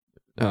even.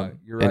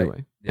 You're right.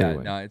 Anyway.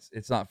 No,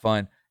 it's not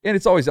fun, and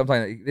it's always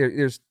something.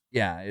 It's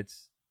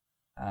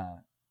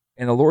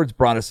and the Lord's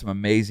brought us some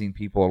amazing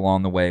people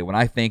along the way. When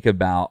I think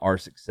about our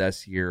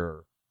success here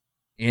or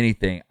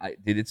anything,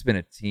 it's been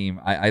a team.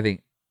 I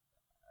think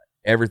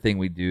everything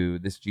we do,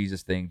 this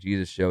Jesus thing,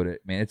 Jesus showed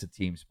it. Man, it's a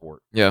team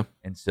sport. Yeah.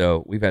 And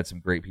so we've had some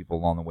great people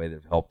along the way that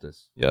have helped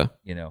us. Yeah.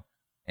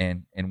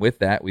 And with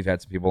that, we've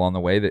had some people along the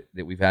way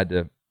that we've had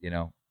to,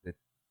 that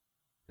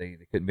they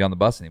couldn't be on the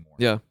bus anymore.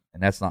 Yeah.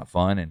 And that's not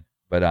fun.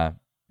 But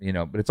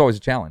it's always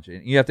a challenge,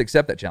 and you have to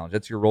accept that challenge.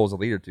 That's your role as a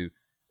leader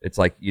it's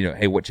like,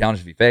 hey, what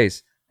challenges have you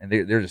faced? And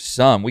there's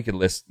some we could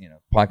list,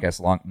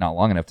 podcasts not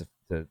long enough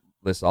to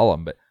list all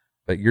of them,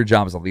 but your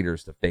job as a leader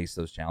is to face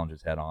those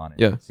challenges head on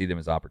and see them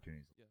as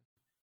opportunities.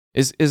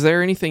 Is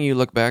there anything you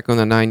look back on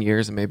the 9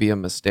 years and maybe a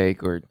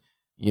mistake or,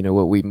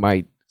 what we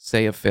might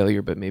say a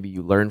failure, but maybe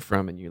you learn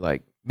from and you're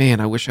like, man,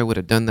 I wish I would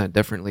have done that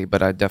differently,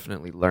 but I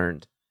definitely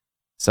learned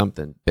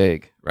something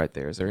big right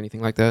there. Is there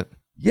anything like that?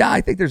 Yeah,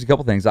 I think there's a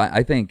couple things.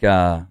 I think,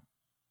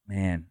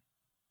 man,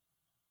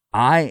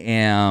 I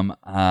am,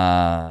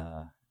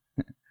 I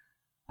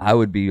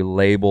would be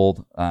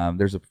labeled,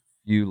 there's a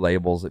few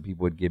labels that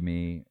people would give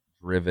me: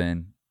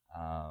 driven,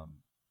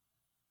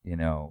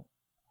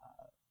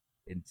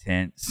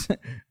 intense.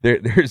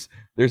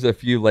 There's a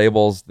few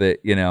labels that,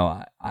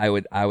 I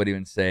would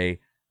even say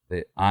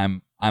that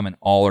I'm an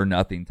all or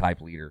nothing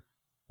type leader.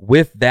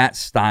 With that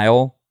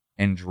style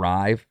and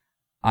drive,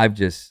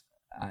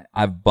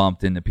 I've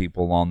bumped into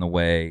people along the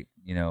way.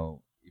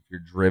 If you're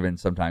driven,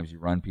 sometimes you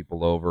run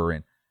people over,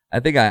 and I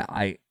think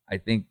I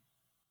think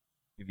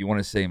if you want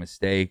to say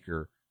mistake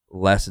or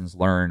lessons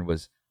learned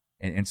was,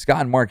 and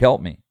Scott and Mark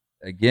helped me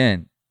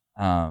again,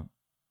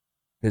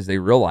 because they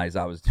realized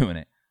I was doing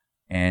it,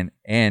 and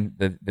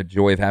the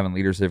joy of having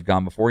leaders that have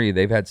gone before you.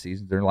 They've had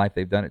seasons in their life,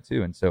 they've done it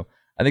too, and so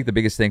I think the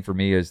biggest thing for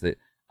me is that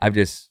I've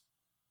just,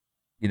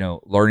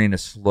 learning to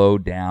slow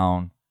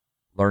down,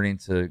 learning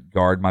to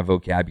guard my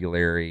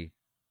vocabulary,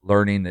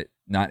 learning that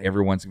not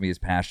everyone's gonna be as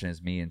passionate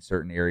as me in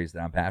certain areas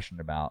that I'm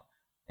passionate about,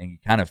 and you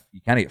kind of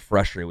get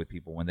frustrated with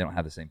people when they don't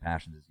have the same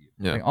passions as you.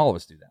 Yeah. I think all of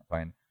us do that,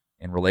 fine,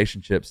 in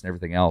relationships and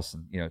everything else,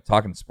 and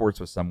talking sports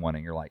with someone,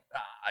 and you're like,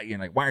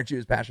 why aren't you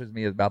as passionate as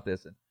me about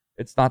this? And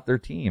it's not their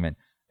team,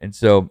 and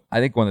so I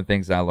think one of the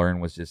things that I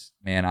learned was just,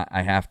 man,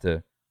 I have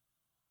to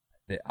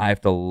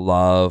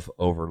love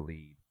over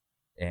lead,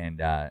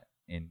 and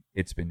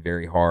it's been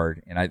very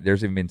hard. And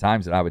there's even been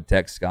times that I would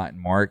text Scott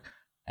and Mark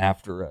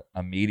after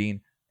a meeting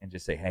and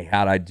just say, hey,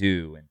 how'd I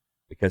do? And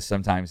because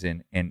sometimes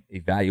in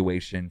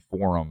evaluation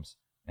forums,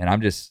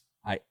 and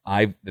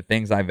the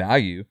things I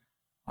value,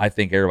 I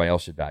think everybody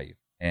else should value.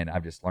 And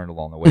I've just learned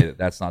along the way that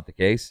that's not the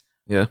case.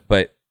 Yeah.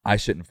 But I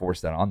shouldn't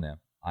force that on them.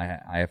 I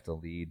have to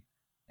lead.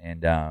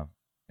 And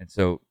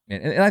so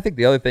I think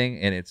the other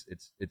thing, and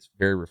it's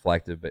very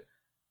reflective, but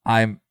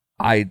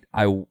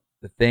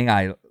the thing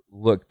I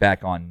look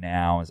back on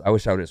now is I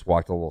wish I would have just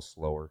walked a little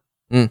slower.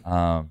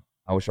 I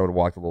wish I would have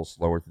walked a little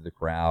slower through the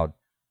crowd.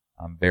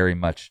 I'm very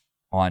much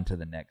on to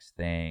the next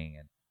thing,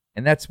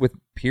 and that's with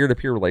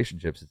peer-to-peer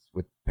relationships. It's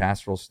with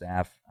pastoral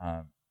staff,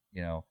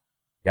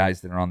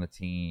 guys that are on the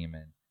team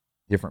and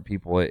different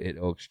people at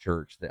Oaks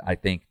Church that I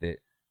think that,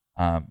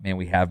 man,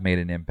 we have made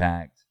an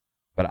impact.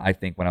 But I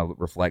think when I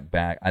reflect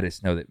back, I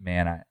just know that,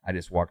 man, I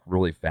just walked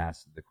really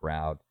fast through the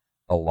crowd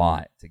a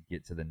lot to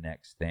get to the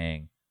next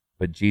thing.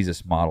 But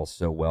Jesus models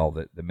so well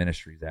that the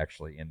ministry is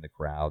actually in the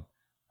crowd,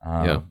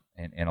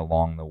 and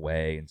along the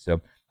way. And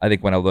so I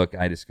think when I look,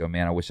 I just go,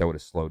 man, I wish I would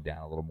have slowed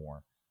down a little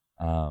more.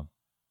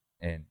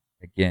 And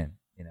again,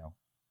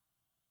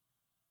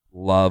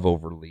 love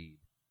over lead.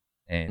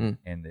 And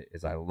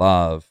as I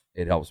love,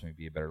 it helps me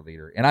be a better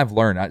leader. And I've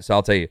learned, so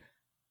I'll tell you,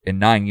 in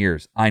 9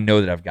 years, I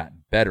know that I've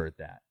gotten better at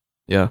that.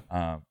 Yeah.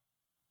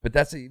 But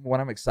that's what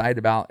I'm excited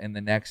about in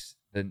the next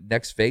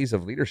phase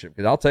of leadership.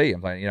 Because I'll tell you,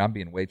 I'm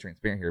being way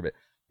transparent here, but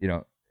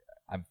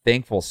I'm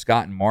thankful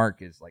Scott and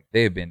Mark is like,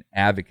 they have been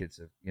advocates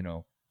of,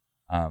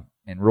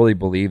 and really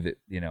believe that,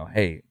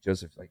 hey,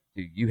 Joseph, like,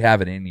 dude, you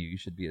have it in you. You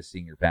should be a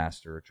senior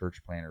pastor, a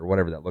church planter, or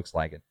whatever that looks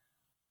like.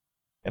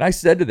 And I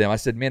said to them,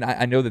 man,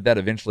 I know that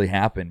eventually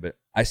happened, but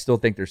I still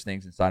think there's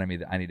things inside of me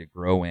that I need to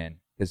grow in.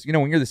 Because,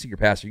 when you're the senior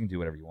pastor, you can do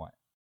whatever you want.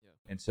 Yeah.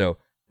 And so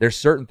there's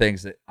certain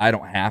things that I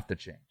don't have to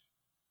change.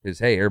 Because,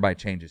 hey, everybody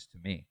changes to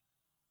me.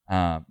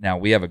 Now,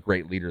 we have a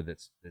great leader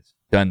that's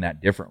done that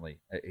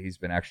differently. He's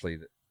been actually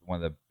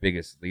one of the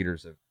biggest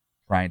leaders of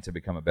trying to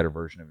become a better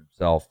version of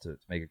himself to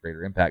make a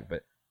greater impact.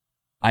 But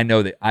I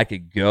know that I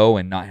could go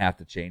and not have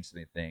to change so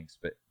many things.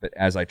 But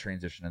as I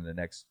transition into the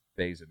next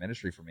phase of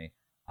ministry for me,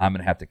 I'm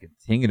going to have to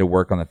continue to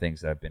work on the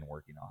things that I've been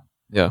working on.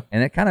 Yeah.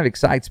 And it kind of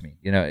excites me.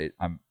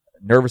 I'm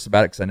nervous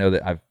about it because I know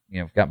that I've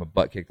got my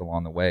butt kicked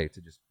along the way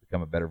to just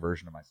become a better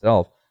version of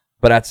myself.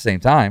 But at the same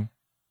time,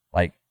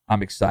 like,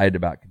 I'm excited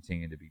about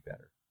continuing to be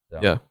better. So.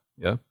 Yeah.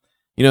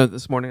 Yeah.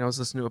 This morning I was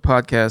listening to a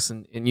podcast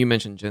and you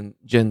mentioned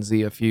Gen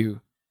Z a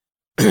few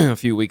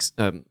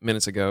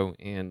minutes ago,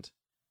 and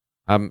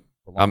I'm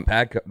long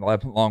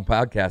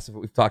podcast that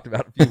we've talked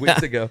about a few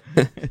weeks ago.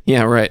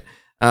 Yeah, right.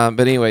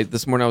 But anyway,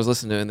 this morning I was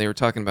listening to it, and they were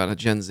talking about a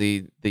Gen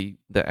Z, the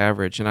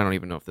average, and I don't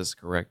even know if this is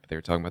correct, but they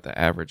were talking about the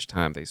average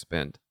time they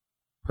spend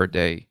per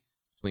day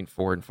between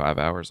 4 and 5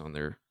 hours on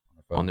their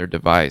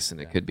device,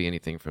 and it could be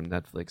anything from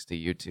Netflix to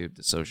YouTube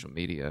to social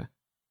media.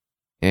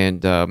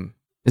 And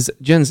is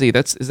it Gen Z?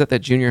 Is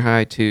that junior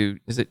high to?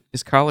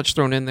 Is college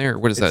thrown in there, or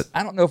what is that?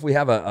 I don't know if we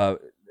have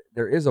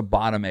there is a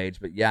bottom age,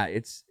 but yeah,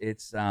 it's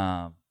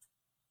I'm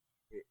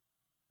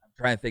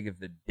trying to think of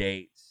the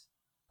dates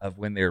of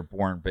when they were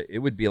born, but it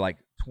would be like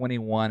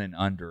 21 and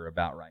under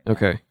about right now.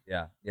 Okay.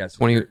 Yeah. So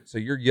 20. So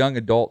you're young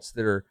adults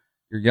your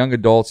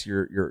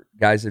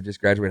guys that have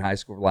just graduated high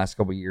school for the last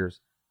couple of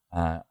years,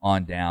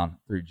 on down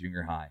through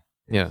junior high.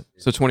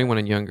 So 21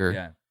 and younger.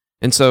 Yeah.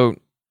 And so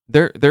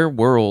their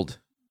world,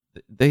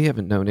 they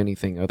haven't known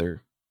anything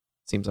other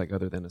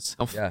than a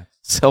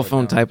cell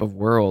phone type of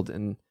world,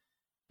 and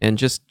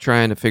just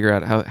trying to figure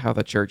out how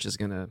the church is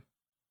going to,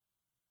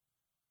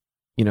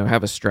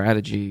 have a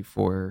strategy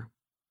for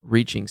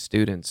reaching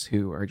students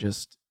who are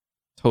just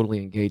totally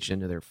engaged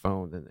into their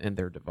phone and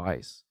their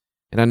device.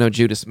 And I know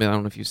Judah Smith, I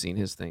don't know if you've seen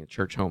his thing,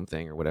 church home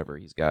thing or whatever.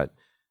 He's got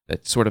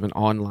that sort of an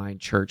online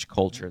church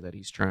culture that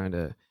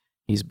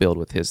he's built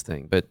with his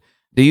thing. But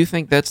do you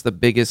think that's the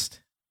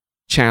biggest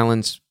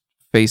challenge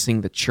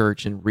facing the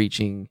church and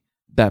reaching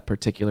that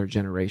particular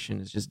generation,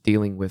 is just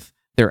dealing with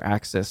their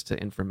access to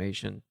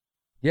information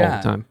all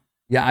the time?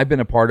 Yeah, I've been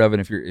a part of it.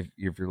 If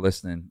you're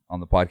listening on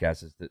the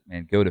podcast, is that,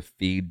 man, go to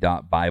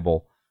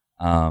feed.bible.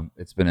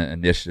 It's been an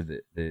initiative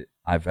that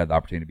I've had the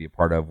opportunity to be a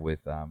part of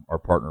with our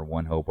partner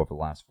One Hope over the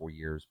last 4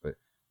 years. But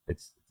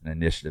it's an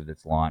initiative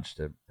that's launched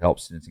to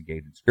help students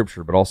engage in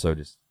Scripture, but also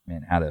just,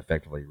 man, how to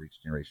effectively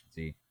reach Generation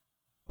Z.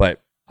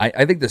 But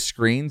I think the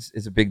screens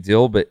is a big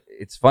deal. But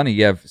it's funny,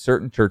 you have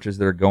certain churches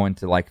that are going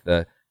to like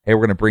hey, we're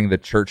going to bring the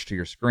church to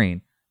your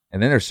screen,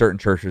 and then there's certain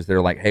churches that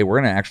are like, hey, we're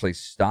going to actually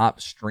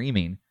stop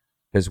streaming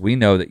because we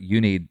know that you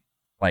need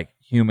like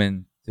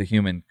human to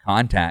human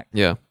contact.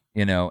 Yeah.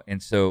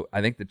 And so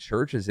I think the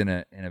church is in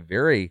a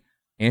very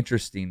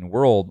interesting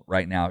world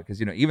right now, because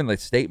even the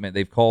statement,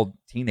 they've called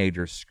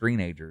teenagers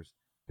screenagers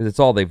because it's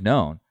all they've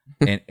known.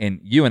 and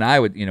you and I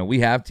would,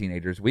 we have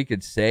teenagers. We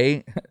could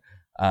say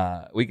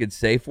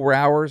 4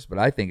 hours, but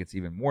I think it's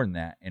even more than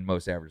that in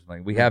most averages.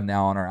 Like we have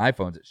now on our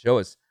iPhones that show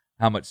us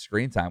how much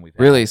screen time we've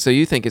had. Really? So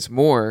you think it's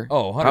more?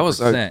 Oh,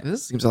 100%.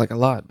 This seems like a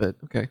lot, but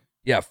okay.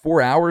 Yeah,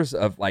 4 hours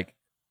of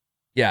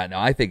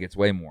I think it's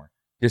way more.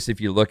 Just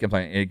if you look and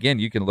again,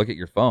 you can look at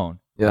your phone.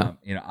 Yeah.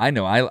 I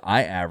know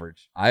I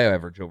average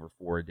over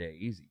 4 a day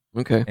easy.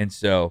 Okay. And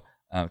so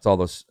it's all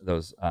those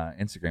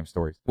Instagram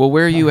stories. Well,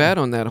 where are you at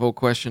on that whole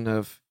question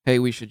of, hey,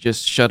 we should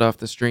just shut off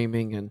the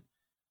streaming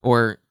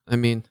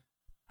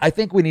I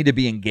think we need to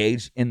be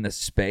engaged in the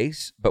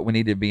space, but we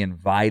need to be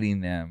inviting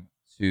them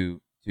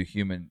to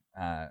human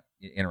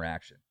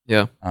interaction.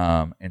 Yeah.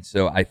 And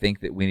so I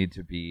think that we need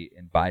to be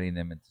inviting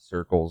them into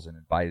circles and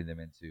inviting them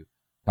into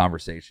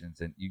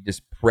conversations, and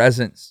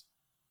presence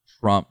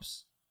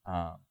trumps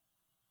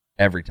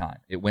every time.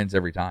 It wins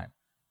every time.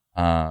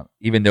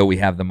 Even though we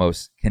have the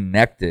most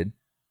connected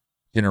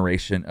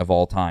generation of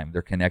all time,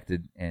 they're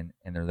connected and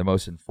they're the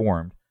most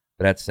informed,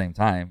 but at the same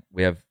time,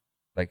 we have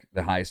like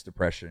the highest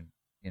depression,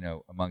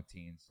 among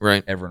teens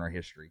ever in our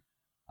history.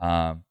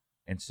 And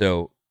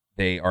so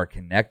they are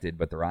connected,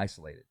 but they're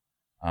isolated.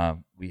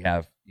 We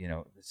have,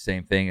 the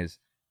same thing as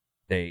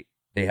they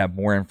have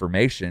more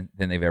information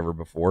than they've ever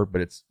before,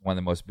 but it's one of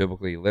the most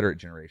biblically illiterate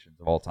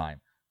generations of all time.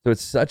 So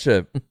it's such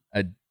a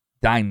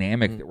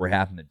dynamic that we're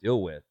having to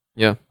deal with.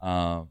 Yeah.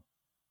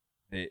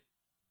 That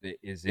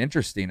is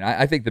interesting.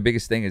 I think the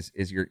biggest thing is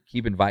you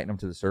keep inviting them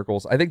to the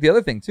circles. I think the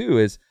other thing too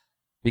is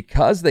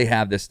because they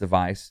have this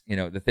device,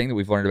 the thing that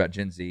we've learned about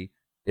Gen Z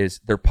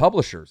is they're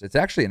publishers. It's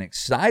actually an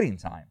exciting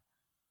time.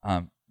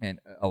 And an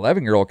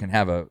 11-year-old can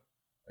have a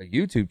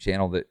YouTube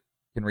channel that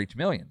can reach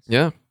millions.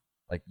 Yeah.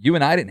 Like you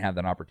and I didn't have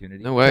that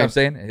opportunity. No way. You know what I'm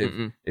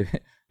saying?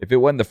 If it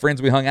wasn't the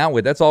friends we hung out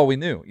with, that's all we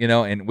knew,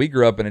 and we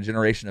grew up in a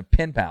generation of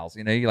pen pals,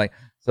 you like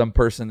some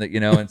person that,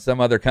 in some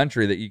other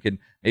country that you could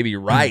maybe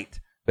write.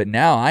 But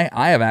now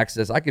I have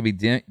access. I could be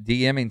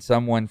DMing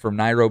someone from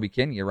Nairobi,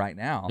 Kenya right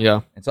now.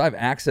 Yeah. And so I have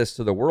access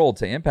to the world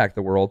to impact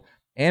the world.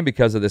 And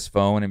because of this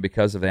phone and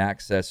because of the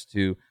access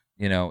to,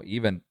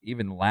 even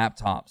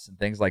laptops and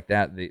things like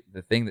that, the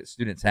thing that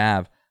students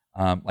have,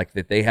 like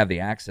that they have the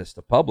access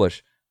to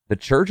publish, the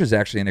church is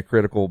actually in a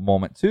critical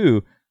moment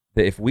too,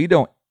 that if we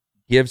don't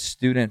give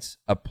students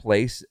a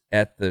place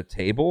at the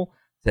table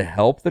to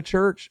help the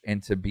church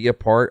and to be a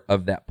part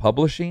of that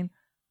publishing,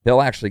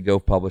 they'll actually go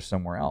publish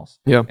somewhere else.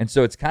 Yeah. And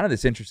so it's kind of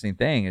this interesting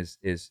thing is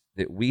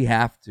that we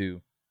have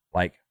to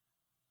like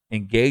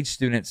engage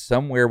students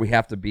somewhere. We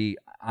have to be,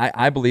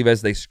 I believe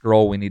as they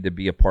scroll, we need to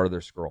be a part of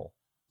their scroll.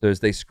 So as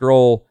they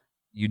scroll,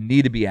 you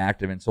need to be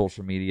active in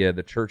social media.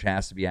 The church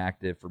has to be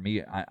active. For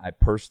me, I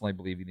personally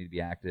believe you need to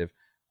be active,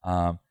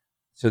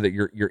 so that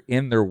you're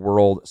in their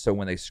world. So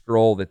when they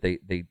scroll, that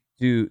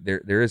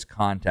there is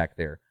contact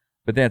there.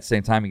 But then at the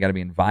same time, you got to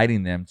be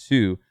inviting them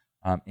to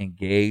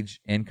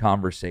engage in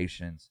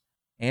conversations,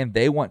 and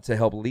they want to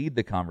help lead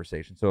the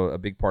conversation. So a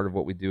big part of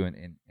what we do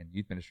in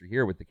youth ministry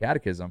here with the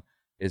catechism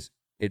is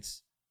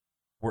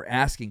we're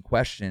asking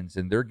questions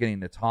and they're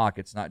getting to talk.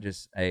 It's not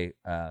just a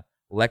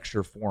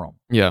lecture forum.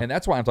 Yeah. And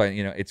that's why I'm talking,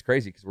 it's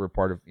crazy because we're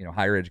part of,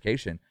 higher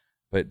education.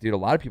 But dude, a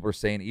lot of people are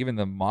saying even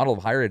the model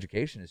of higher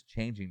education is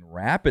changing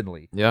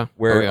rapidly. Yeah.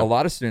 Where a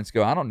lot of students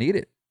go, I don't need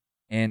it.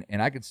 And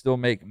I could still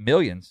make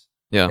millions.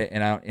 Yeah.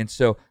 And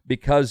so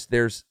because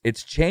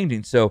it's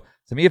changing. So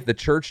to me, if the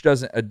church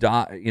doesn't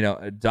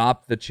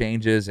adopt the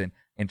changes and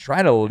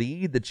try to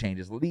lead the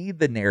changes, lead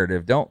the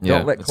narrative, don't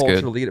let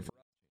culture lead it.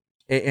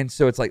 And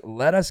so it's like,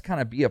 let us kind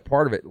of be a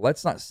part of it.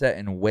 Let's not sit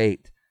and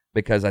wait,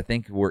 because I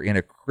think we're in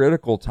a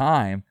critical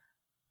time,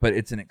 but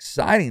it's an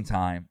exciting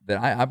time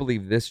that I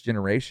believe this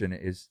generation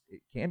it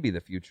can be the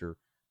future.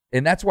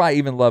 And that's why I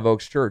even love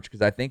Oaks Church,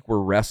 because I think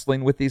we're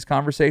wrestling with these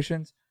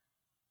conversations.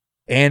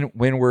 And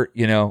when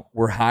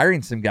we're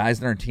hiring some guys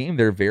in our team,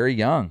 they're very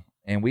young.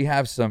 And we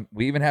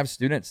even have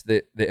students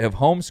that have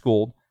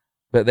homeschooled,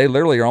 but they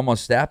literally are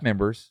almost staff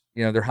members.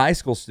 They're high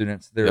school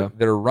students that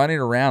are running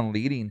around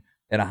leading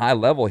at a high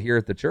level here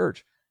at the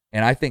church.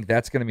 And I think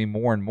that's going to be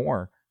more and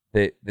more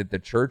that the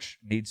church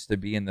needs to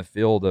be in the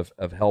field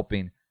of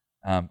helping,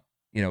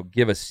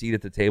 give a seat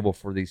at the table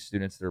for these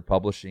students that are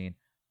publishing.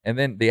 And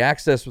then the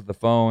access with the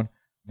phone,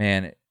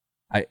 man,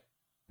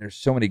 there's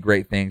so many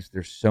great things.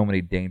 There's so many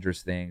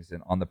dangerous things.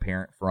 And on the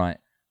parent front,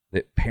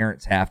 that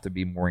parents have to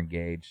be more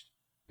engaged,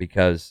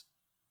 because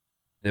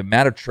the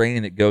amount of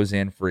training that goes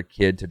in for a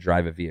kid to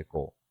drive a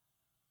vehicle,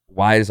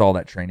 why does all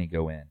that training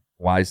go in?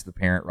 Why does the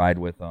parent ride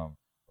with them?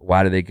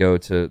 Why do they go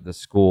to the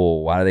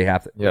school? Why do they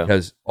have to? Yeah.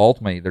 Because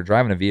ultimately they're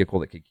driving a vehicle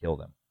that could kill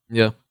them.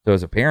 Yeah. So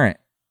as a parent,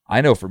 I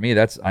know for me,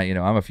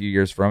 I'm a few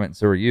years from it, and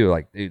so are you.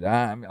 Like, dude,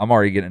 I'm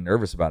already getting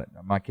nervous about it.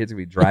 My kids will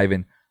be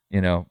driving,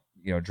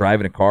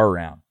 driving a car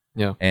around.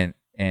 Yeah.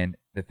 And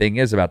the thing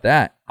is about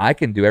that, I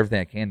can do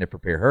everything I can to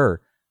prepare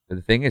her. But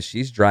the thing is,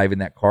 she's driving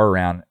that car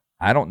around.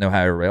 I don't know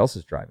how everybody else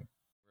is driving.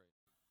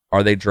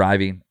 Are they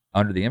driving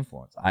under the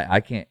influence?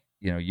 I can't.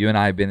 You and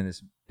I have been in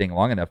this thing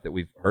long enough that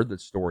we've heard the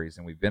stories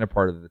and we've been a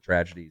part of the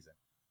tragedies and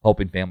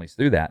helping families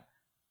through that.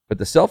 But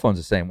the cell phone's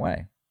the same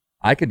way.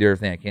 I can do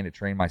everything I can to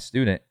train my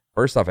student.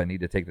 First off, I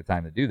need to take the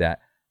time to do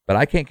that, but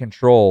I can't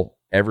control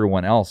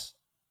everyone else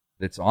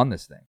that's on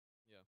this thing,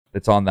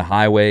 that's on the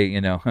highway,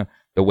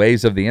 the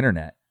waves of the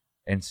internet.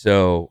 And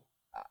so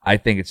I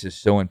think it's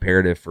just so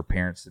imperative for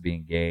parents to be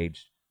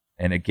engaged.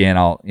 And again,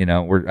 I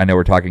know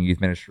we're talking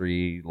youth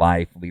ministry,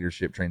 life,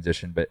 leadership,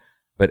 transition, but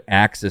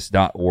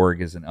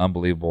Axis.org is an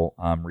unbelievable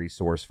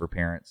resource for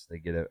parents. They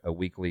get a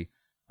weekly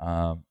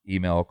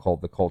email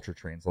called the Culture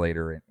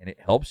Translator, and it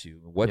helps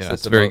you.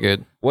 It's very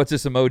good. What's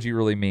this emoji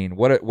really mean?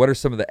 What are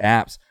some of the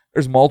apps?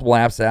 There's multiple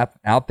apps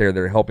out there that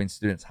are helping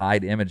students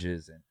hide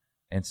images,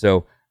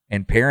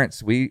 and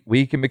parents,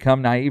 we can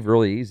become naive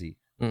really easy.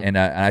 And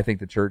I think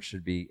the church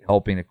should be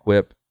helping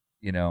equip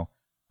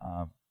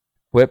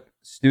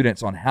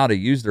students on how to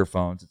use their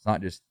phones. It's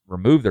not just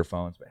remove their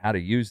phones, but how to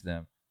use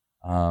them.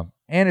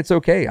 And it's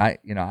okay.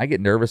 I get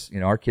nervous.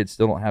 Our kids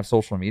still don't have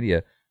social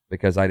media,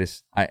 because I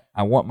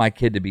want my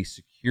kid to be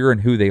secure in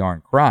who they are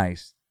in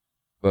Christ,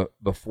 but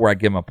before I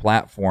give them a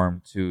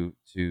platform to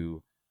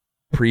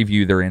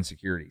preview their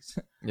insecurities.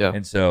 Yeah.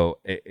 And so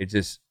it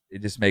just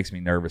makes me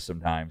nervous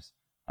sometimes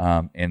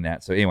in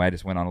that. So anyway, I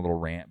just went on a little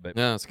rant, but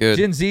no, it's good.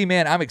 Gen Z,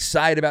 man, I'm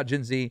excited about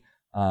Gen Z.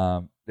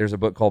 There's a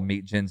book called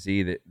Meet Gen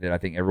Z that I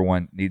think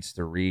everyone needs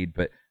to read,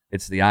 but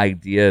it's the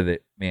idea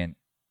that, man,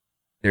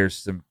 there's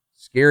some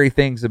scary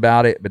things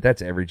about it, but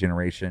that's every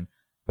generation.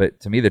 But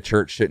to me, the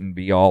church shouldn't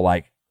be all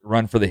like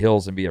run for the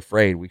hills and be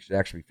afraid. We should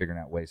actually be figuring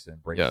out ways to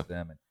embrace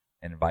them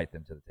and invite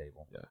them to the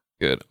table. Yeah,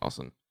 good,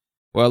 awesome.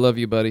 Well, I love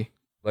you, buddy.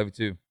 Love you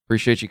too.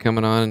 Appreciate you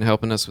coming on and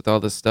helping us with all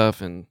this stuff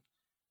and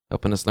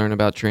helping us learn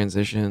about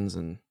transitions.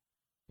 And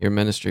your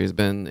ministry has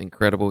been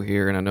incredible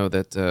here, and I know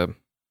that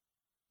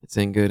it's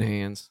in good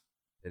hands.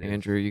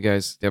 Andrew, you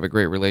guys have a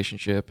great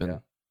relationship,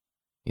 and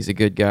he's a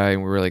good guy,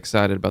 and we're really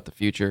excited about the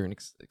future and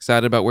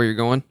excited about where you're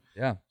going.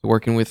 Yeah.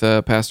 Working with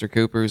Pastor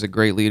Cooper, who's a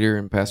great leader,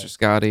 and Pastor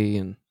Scotty,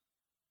 and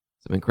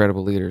some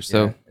incredible leaders.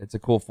 So it's a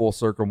cool full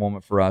circle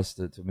moment for us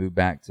to move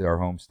back to our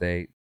home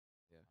state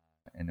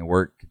and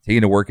to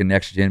continue to work in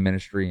next gen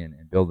ministry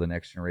and build the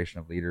next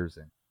generation of leaders.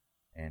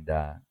 And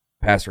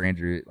Pastor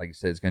Andrew, like you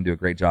said, is going to do a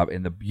great job.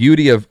 And the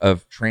beauty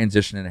of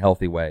transition in a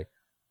healthy way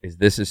is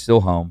this is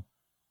still home,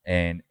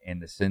 and in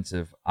the sense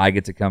of I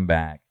get to come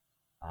back,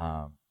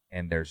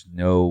 and there's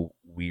no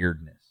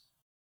weirdness.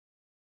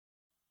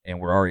 And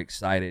we're already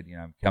excited.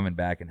 I'm coming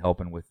back and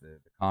helping with the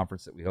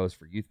conference that we host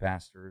for youth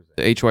pastors.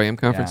 The HYM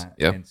conference?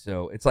 Yeah. And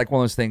so it's like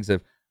one of those things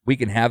of we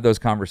can have those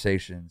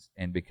conversations,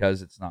 and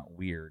because it's not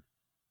weird,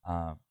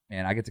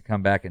 man, I get to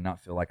come back and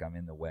not feel like I'm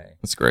in the way.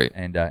 That's great.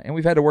 And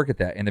we've had to work at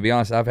that. And to be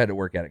honest, I've had to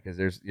work at it, because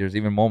there's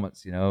even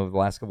moments, the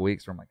last couple of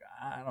weeks where I'm like,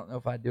 I don't know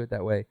if I'd do it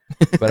that way.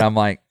 But I'm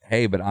like,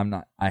 hey, but I'm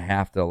not. I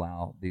have to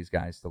allow these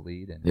guys to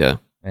lead.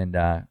 And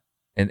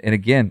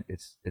again,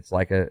 it's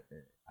like the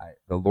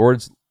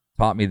Lord's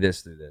taught me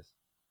this through this.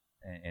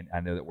 and I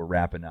know that we're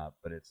wrapping up,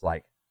 but it's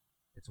like,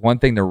 it's one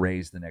thing to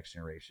raise the next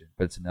generation,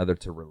 but it's another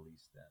to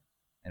release them.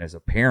 And as a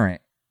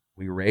parent,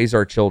 we raise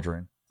our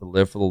children to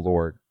live for the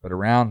Lord, but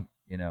around,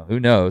 who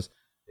knows?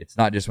 It's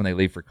not just when they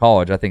leave for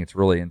college. I think it's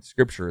really in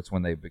Scripture. It's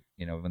when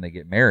when they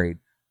get married.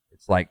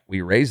 It's like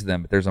we raise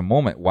them, but there's a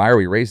moment. Why are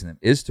we raising them?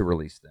 Is to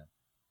release them.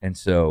 And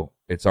so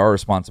it's our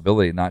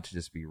responsibility not to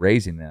just be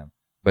raising them,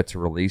 but to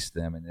release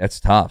them. And that's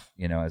tough.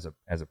 As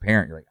a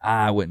parent, you're like,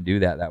 I wouldn't do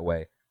that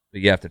way.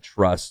 But you have to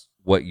trust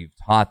what you've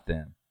taught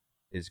them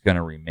is going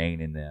to remain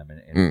in them.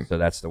 And so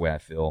that's the way I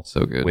feel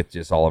so good with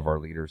just all of our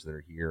leaders that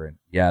are here. And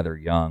yeah, they're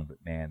young, but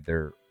man,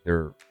 they're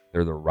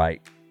the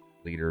right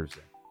leaders.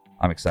 And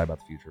I'm excited about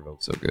the future of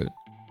Oak. So good.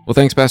 Well,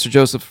 thanks, Pastor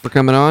Joseph, for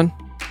coming on.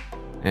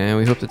 And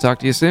we hope to talk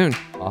to you soon.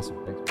 Awesome.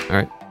 Thanks. All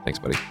right. Thanks,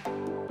 buddy.